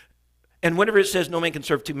 And whenever it says no man can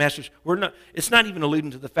serve two masters, it's not even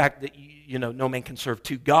alluding to the fact that no man can serve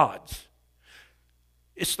two gods.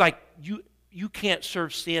 It's like you can't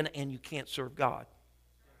serve sin and you can't serve God.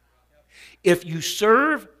 If you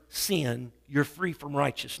serve sin, you're free from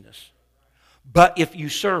righteousness. But if you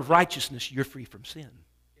serve righteousness, you're free from sin.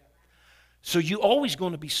 So you're always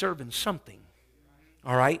going to be serving something.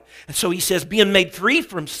 All right? And so he says, being made free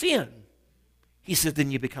from sin, he says,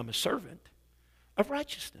 then you become a servant of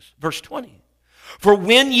righteousness. Verse 20. For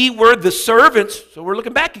when ye were the servants, so we're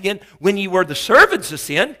looking back again, when ye were the servants of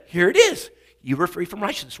sin, here it is. You were free from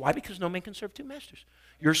righteousness. Why? Because no man can serve two masters.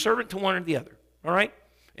 You're a servant to one or the other. All right?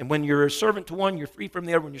 And when you're a servant to one, you're free from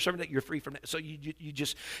the other. When you're servant to that, you're free from that. So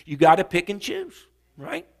you got to pick and choose,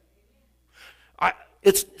 right?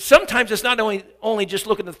 Sometimes it's not only just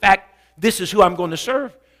looking at the fact, this is who I'm going to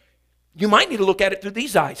serve. You might need to look at it through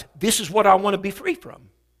these eyes. This is what I want to be free from.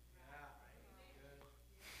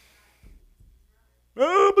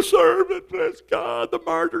 I'm a servant, bless God. The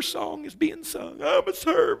martyr song is being sung. I'm a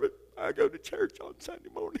servant. I go to church on Sunday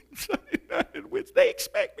morning, Sunday night, and Wednesday. They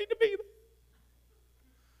expect me to be there.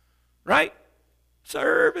 Right?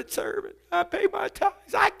 Servant. I pay my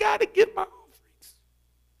tithes. I got to give my offerings.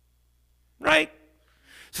 Right?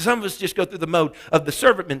 So some of us just go through the mode of the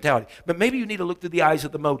servant mentality. But maybe you need to look through the eyes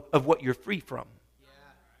of the mode of what you're free from.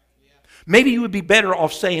 Maybe you would be better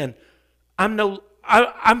off saying,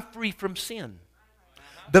 I'm free from sin.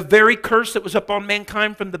 The very curse that was upon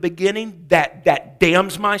mankind from the beginning that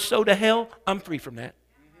damns my soul to hell, I'm free from that.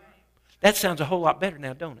 That sounds a whole lot better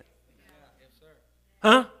now, don't it?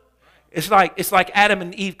 Huh? It's like Adam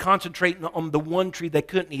and Eve concentrating on the one tree they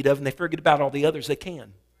couldn't eat of, and they forget about all the others they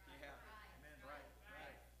can.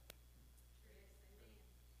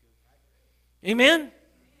 Amen?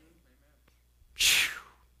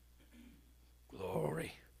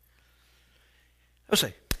 Glory. I'll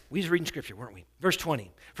say, we was reading Scripture, weren't we? Verse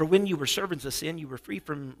 20. For when you were servants of sin, you were free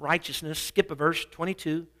from righteousness. Skip a verse,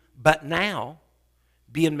 22. But now,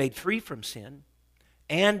 being made free from sin,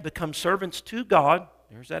 and become servants to God,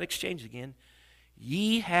 there's that exchange again,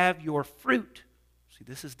 ye have your fruit. See,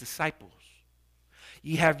 this is disciples.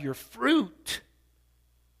 Ye have your fruit.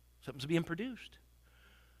 Something's being produced.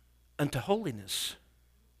 Unto holiness.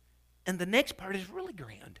 And the next part is really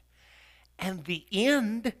grand. And the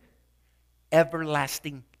end,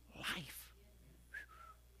 everlasting life.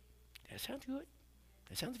 That sounds good.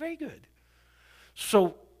 That sounds very good.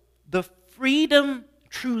 So the freedom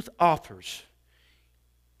truth offers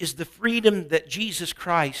is the freedom that Jesus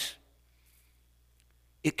Christ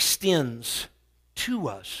extends to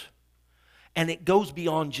us. And it goes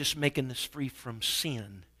beyond just making us free from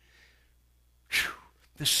sin. Whew.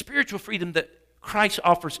 The spiritual freedom that Christ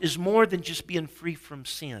offers is more than just being free from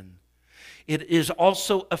sin. It is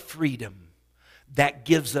also a freedom that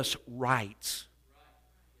gives us rights.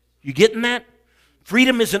 You getting that?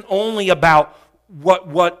 Freedom isn't only about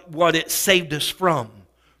what it saved us from.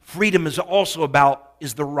 Freedom is also about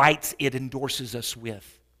is the rights it endorses us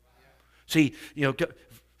with. See,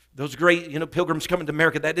 those great pilgrims coming to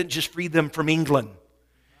America, that didn't just free them from England.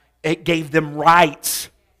 It gave them rights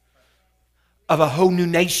of a whole new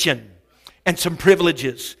nation and some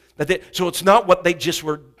privileges. So it's not what they just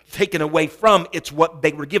were taken away from, it's what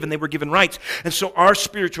they were given. They were given rights. And so our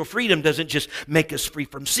spiritual freedom doesn't just make us free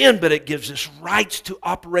from sin, but it gives us rights to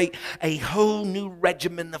operate a whole new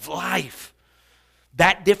regimen of life.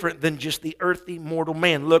 That different than just the earthly mortal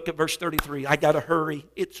man. Look at verse 33. I got to hurry.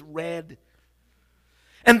 It's red.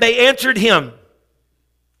 And they answered him.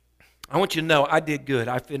 I want you to know, I did good.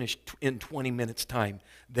 I finished in 20 minutes time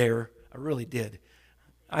there. I really did.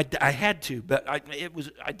 I had to, but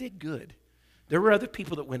I did good. There were other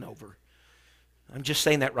people that went over. I'm just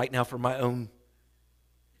saying that right now for my own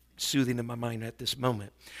soothing in my mind at this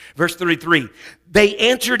moment. Verse 33, they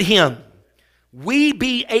answered him, we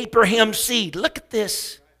be Abraham's seed. Look at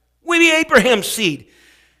this. We be Abraham's seed.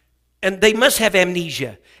 And they must have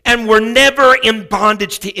amnesia. And were never in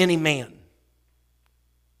bondage to any man.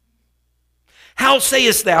 How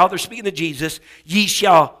sayest thou, they're speaking to Jesus, ye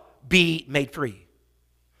shall be made free?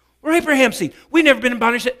 We're Abraham's seed. We've never been in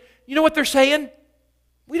bondage. You know what they're saying?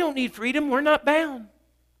 We don't need freedom. We're not bound.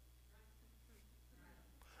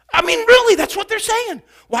 I mean, really, that's what they're saying.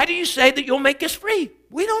 Why do you say that you'll make us free?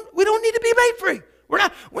 We don't need to be made free.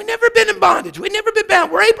 We've never been in bondage. We've never been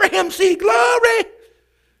bound. We're Abraham's seed. Glory.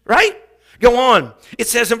 Right? Go on. It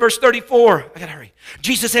says in verse 34, I gotta hurry.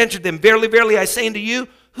 Jesus answered them, verily, verily, I say unto you,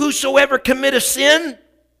 whosoever committeth sin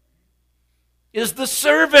is the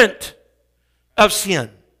servant of sin.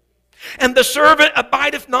 And the servant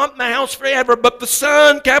abideth not in the house forever, but the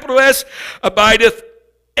Son, capital S, abideth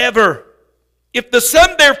ever. If the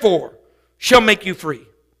Son, therefore, shall make you free,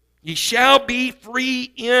 ye shall be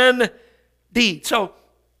free indeed. So,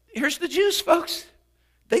 here's the Jews, folks.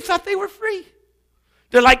 They thought they were free.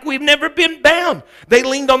 They're like, we've never been bound. They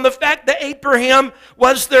leaned on the fact that Abraham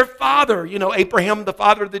was their father. You know, Abraham, the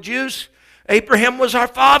father of the Jews. Abraham was our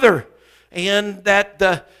father. And that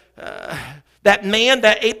man,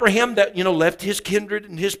 that Abraham, that, you know, left his kindred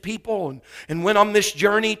and his people and went on this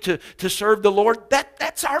journey to serve the Lord,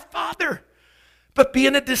 that's our father. But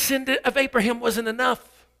being a descendant of Abraham wasn't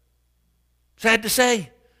enough. Sad to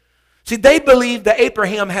say. See, they believed that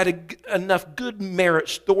Abraham had enough good merit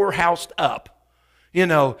storehoused up, you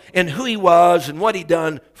know, and who he was and what he'd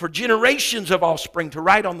done for generations of offspring to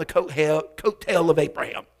ride on the coattail of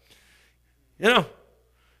Abraham. You know,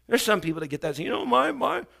 there's some people that get that. You know, my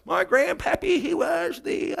grandpappy, he was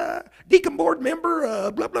the deacon board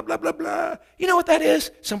member, blah, blah, blah, blah, blah. You know what that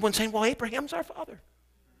is? Someone saying, well, Abraham's our father.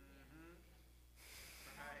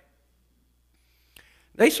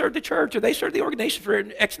 They served the church or they served the organization for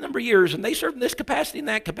X number of years, and they served in this capacity and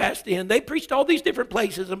that capacity, and they preached all these different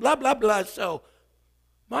places and blah, blah, blah. So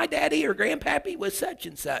my daddy or grandpappy was such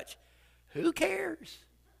and such. Who cares?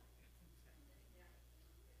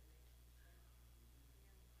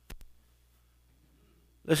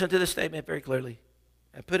 Listen to this statement very clearly.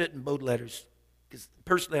 I put it in bold letters because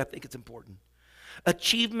personally I think it's important.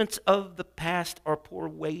 Achievements of the past are poor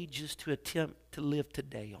wages to attempt to live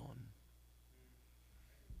today on.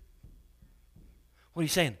 What are you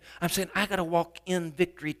saying? I'm saying I got to walk in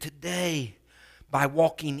victory today by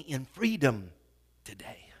walking in freedom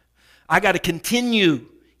today. I got to continue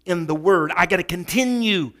in the Word. I got to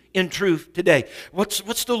continue in truth today.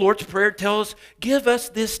 What's the Lord's Prayer tell us? Give us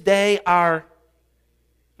this day our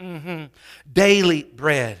daily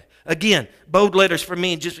bread. Again, bold letters for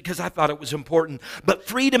me just because I thought it was important. But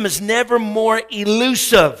freedom is never more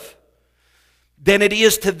elusive than it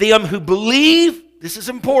is to them who believe. This is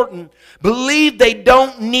important. Believe they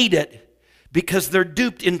don't need it because they're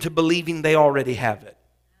duped into believing they already have it.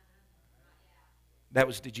 That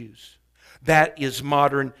was the Jews. That is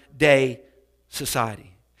modern day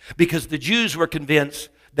society. Because the Jews were convinced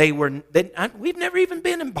we've never even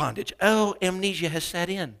been in bondage. Oh, amnesia has set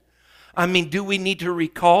in. I mean, do we need to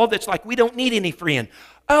recall? That's like we don't need any freeing.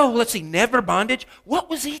 Oh, let's see, never bondage.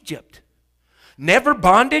 What was Egypt? Never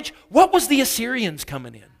bondage. What was the Assyrians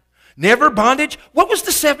coming in? Never bondage. What was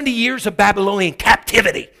the 70 years of Babylonian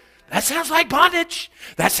captivity? That sounds like bondage.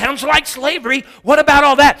 That sounds like slavery. What about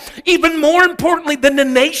all that? Even more importantly than the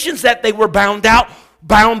nations that they were bound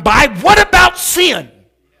by, what about sin?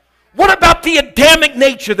 What about the Adamic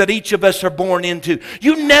nature that each of us are born into?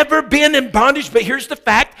 You've never been in bondage, but here's the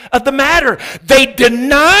fact of the matter. They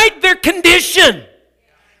denied their condition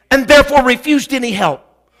and therefore refused any help.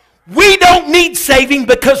 We don't need saving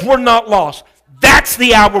because we're not lost. That's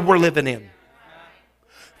the hour we're living in.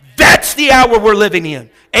 That's the hour we're living in.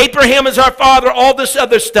 Abraham is our father, all this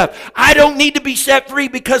other stuff. I don't need to be set free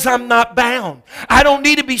because I'm not bound. I don't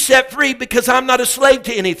need to be set free because I'm not a slave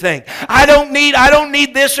to anything. I don't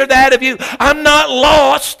need this or that of you. I'm not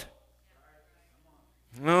lost.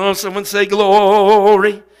 Oh, someone say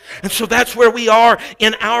glory. And so that's where we are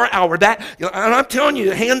in our hour. And I'm telling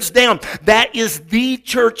you, hands down, that is the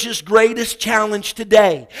church's greatest challenge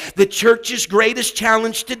today. The church's greatest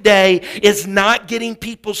challenge today is not getting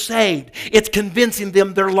people saved. It's convincing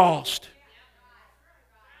them they're lost.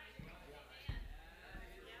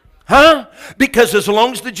 Huh? Because as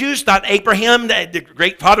long as the Jews thought Abraham, the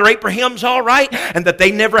great father Abraham's all right, and that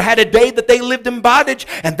they never had a day that they lived in bondage,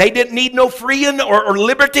 and they didn't need no freeing or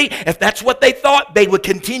liberty, if that's what they thought, they would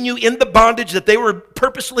continue in the bondage that they were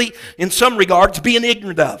purposely, in some regards, being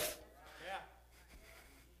ignorant of.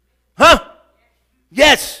 Huh?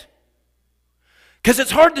 Yes. Because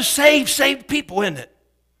it's hard to save saved people, isn't it?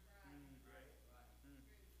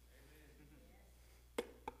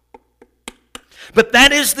 But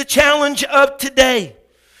that is the challenge of today.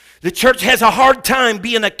 The church has a hard time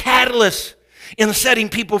being a catalyst in setting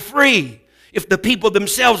people free. if the people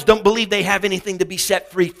themselves don't believe they have anything to be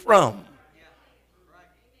set free from.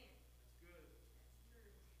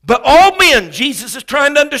 But all men, Jesus is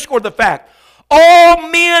trying to underscore the fact, all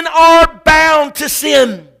men are bound to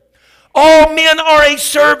sin. All men are a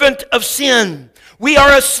servant of sin. We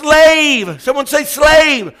are a slave. Someone say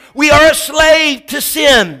slave. We are a slave to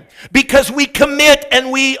sin because we commit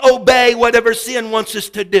and we obey whatever sin wants us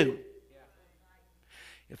to do.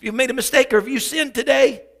 If you've made a mistake or if you sinned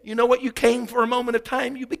today, you know what you came for a moment of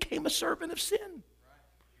time? You became a servant of sin.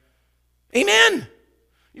 Amen.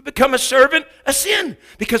 You become a servant of sin.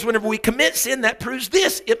 Because whenever we commit sin, that proves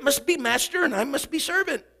this. It must be master and I must be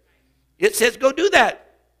servant. It says go do that.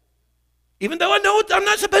 Even though I know I'm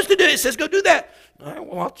not supposed to do it, it says go do that. I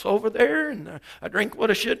waltz over there and I drink what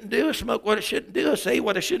I shouldn't do. I smoke what I shouldn't do. I say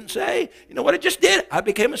what I shouldn't say. You know what I just did? I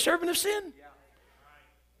became a servant of sin.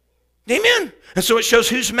 Amen. And so it shows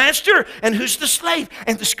who's master and who's the slave.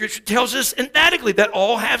 And the scripture tells us emphatically that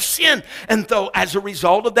all have sin. And though as a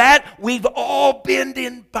result of that, we've all been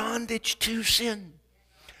in bondage to sin.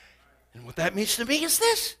 And what that means to me is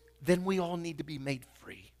this. Then we all need to be made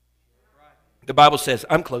free. The Bible says,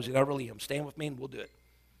 I'm closing, I really am. Stand with me and we'll do it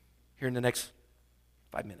here in the next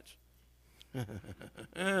 5 minutes.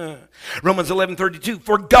 Romans 11:32.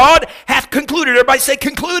 For God hath concluded, everybody say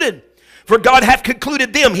concluded. For God hath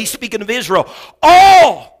concluded them, he's speaking of Israel,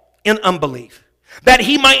 all in unbelief, that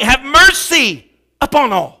he might have mercy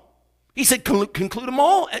upon all. He said, conclude them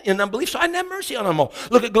all in unbelief, so I can have mercy on them all.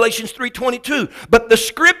 Look at Galatians 3:22. But the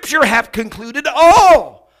scripture hath concluded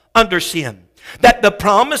all under sin, that the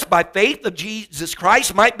promise by faith of Jesus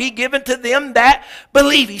Christ might be given to them that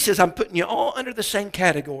believe. He says, I'm putting you all under the same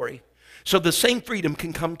category. So the same freedom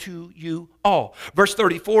can come to you all. Verse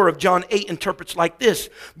 34 of John 8 interprets like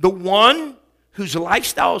this. The one whose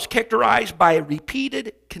lifestyle is characterized by a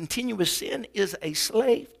repeated, continuous sin is a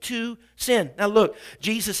slave to sin. Now look,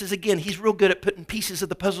 Jesus is again, he's real good at putting pieces of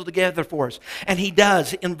the puzzle together for us. And he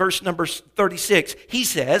does in verse number 36. He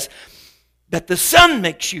says that the Son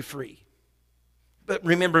makes you free. But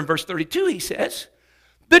remember in verse 32 he says,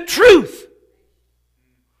 the truth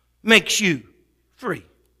makes you free.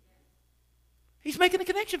 He's making a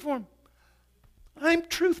connection for him. I'm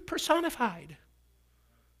truth personified.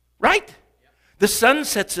 Right? The Son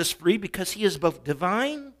sets us free because he is both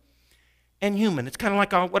divine and human. It's kind of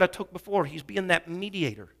like what I took before. He's being that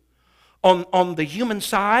mediator. On the human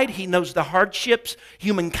side, he knows the hardships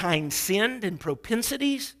humankind sinned and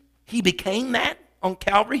propensities. He became that on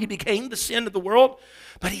Calvary. He became the sin of the world.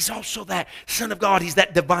 But he's also that Son of God. He's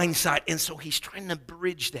that divine side. And so he's trying to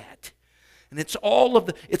bridge that. And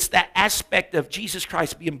it's that aspect of Jesus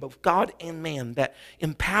Christ being both God and man that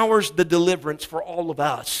empowers the deliverance for all of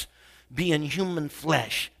us, being human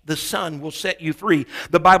flesh. The Son will set you free.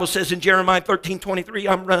 The Bible says in Jeremiah 13:23,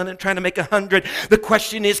 I'm running, trying to make 100. The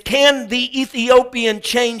question is, can the Ethiopian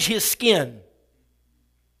change his skin?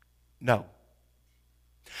 No.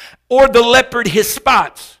 Or the leopard his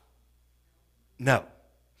spots? No.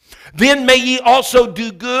 Then may ye also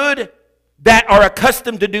do good that are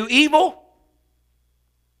accustomed to do evil?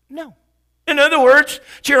 No. In other words,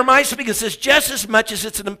 Jeremiah speaking says, just as much as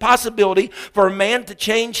it's an impossibility for a man to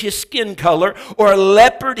change his skin color or a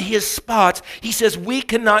leopard his spots, he says we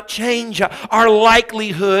cannot change our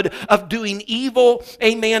likelihood of doing evil,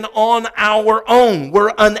 amen, on our own.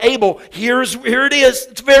 We're unable. Here it is.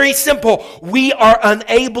 It's very simple. We are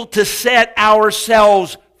unable to set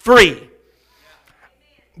ourselves free.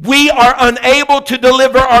 We are unable to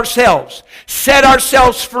deliver ourselves, set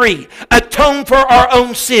ourselves free, atone for our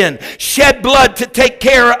own sin, shed blood to take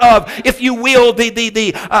care of, if you will,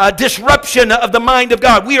 the disruption of the mind of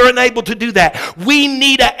God. We are unable to do that. We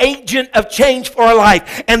need an agent of change for our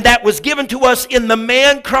life, and that was given to us in the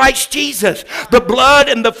man Christ Jesus. The blood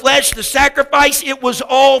and the flesh, the sacrifice, it was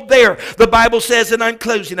all there. The Bible says, and I'm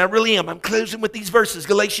closing, I really am. I'm closing with these verses,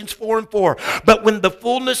 Galatians 4:4. But when the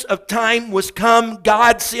fullness of time was come,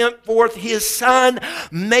 God sent forth his Son,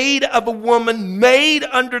 made of a woman, made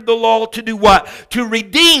under the law, to do what? To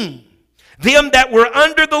redeem them that were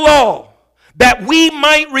under the law, that we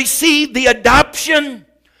might receive the adoption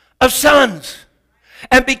of sons.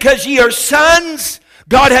 And because ye are sons,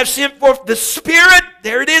 God hath sent forth the Spirit,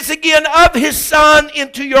 there it is again, of his Son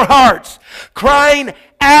into your hearts, crying,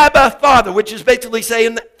 Abba, Father, which is basically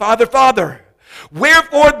saying, Father, Father.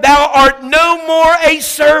 Wherefore thou art no more a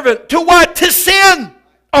servant. To what? To sin.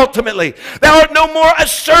 Ultimately, thou art no more a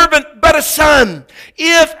servant, but a son.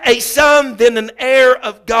 If a son, then an heir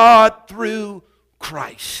of God through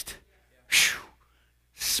Christ. Whew.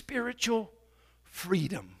 Spiritual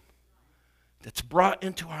freedom that's brought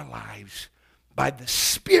into our lives by the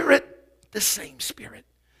Spirit, the same Spirit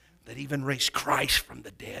that even raised Christ from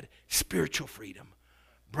the dead, spiritual freedom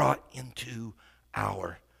brought into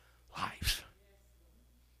our lives.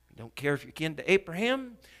 Don't care if you're kin to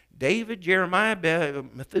Abraham, David, Jeremiah,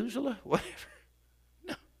 Methuselah, whatever.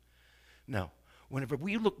 No. Whenever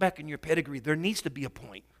we look back in your pedigree, there needs to be a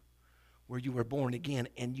point where you were born again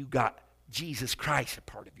and you got Jesus Christ a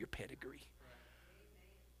part of your pedigree.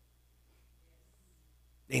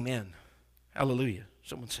 Amen. Hallelujah.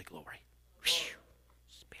 Someone say glory. Whew.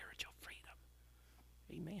 Spiritual freedom.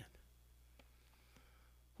 Amen.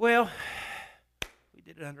 Well, we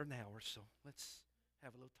did it under an hour, so let's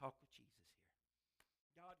have a little talk with Jesus here.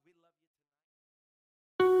 God, we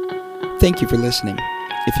love you. Thank you for listening.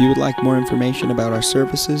 If you would like more information about our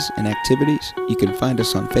services and activities, you can find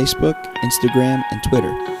us on Facebook, Instagram, and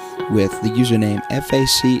Twitter with the username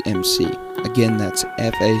FACMC. Again, that's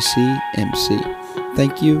FACMC.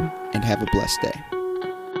 Thank you, and have a blessed day.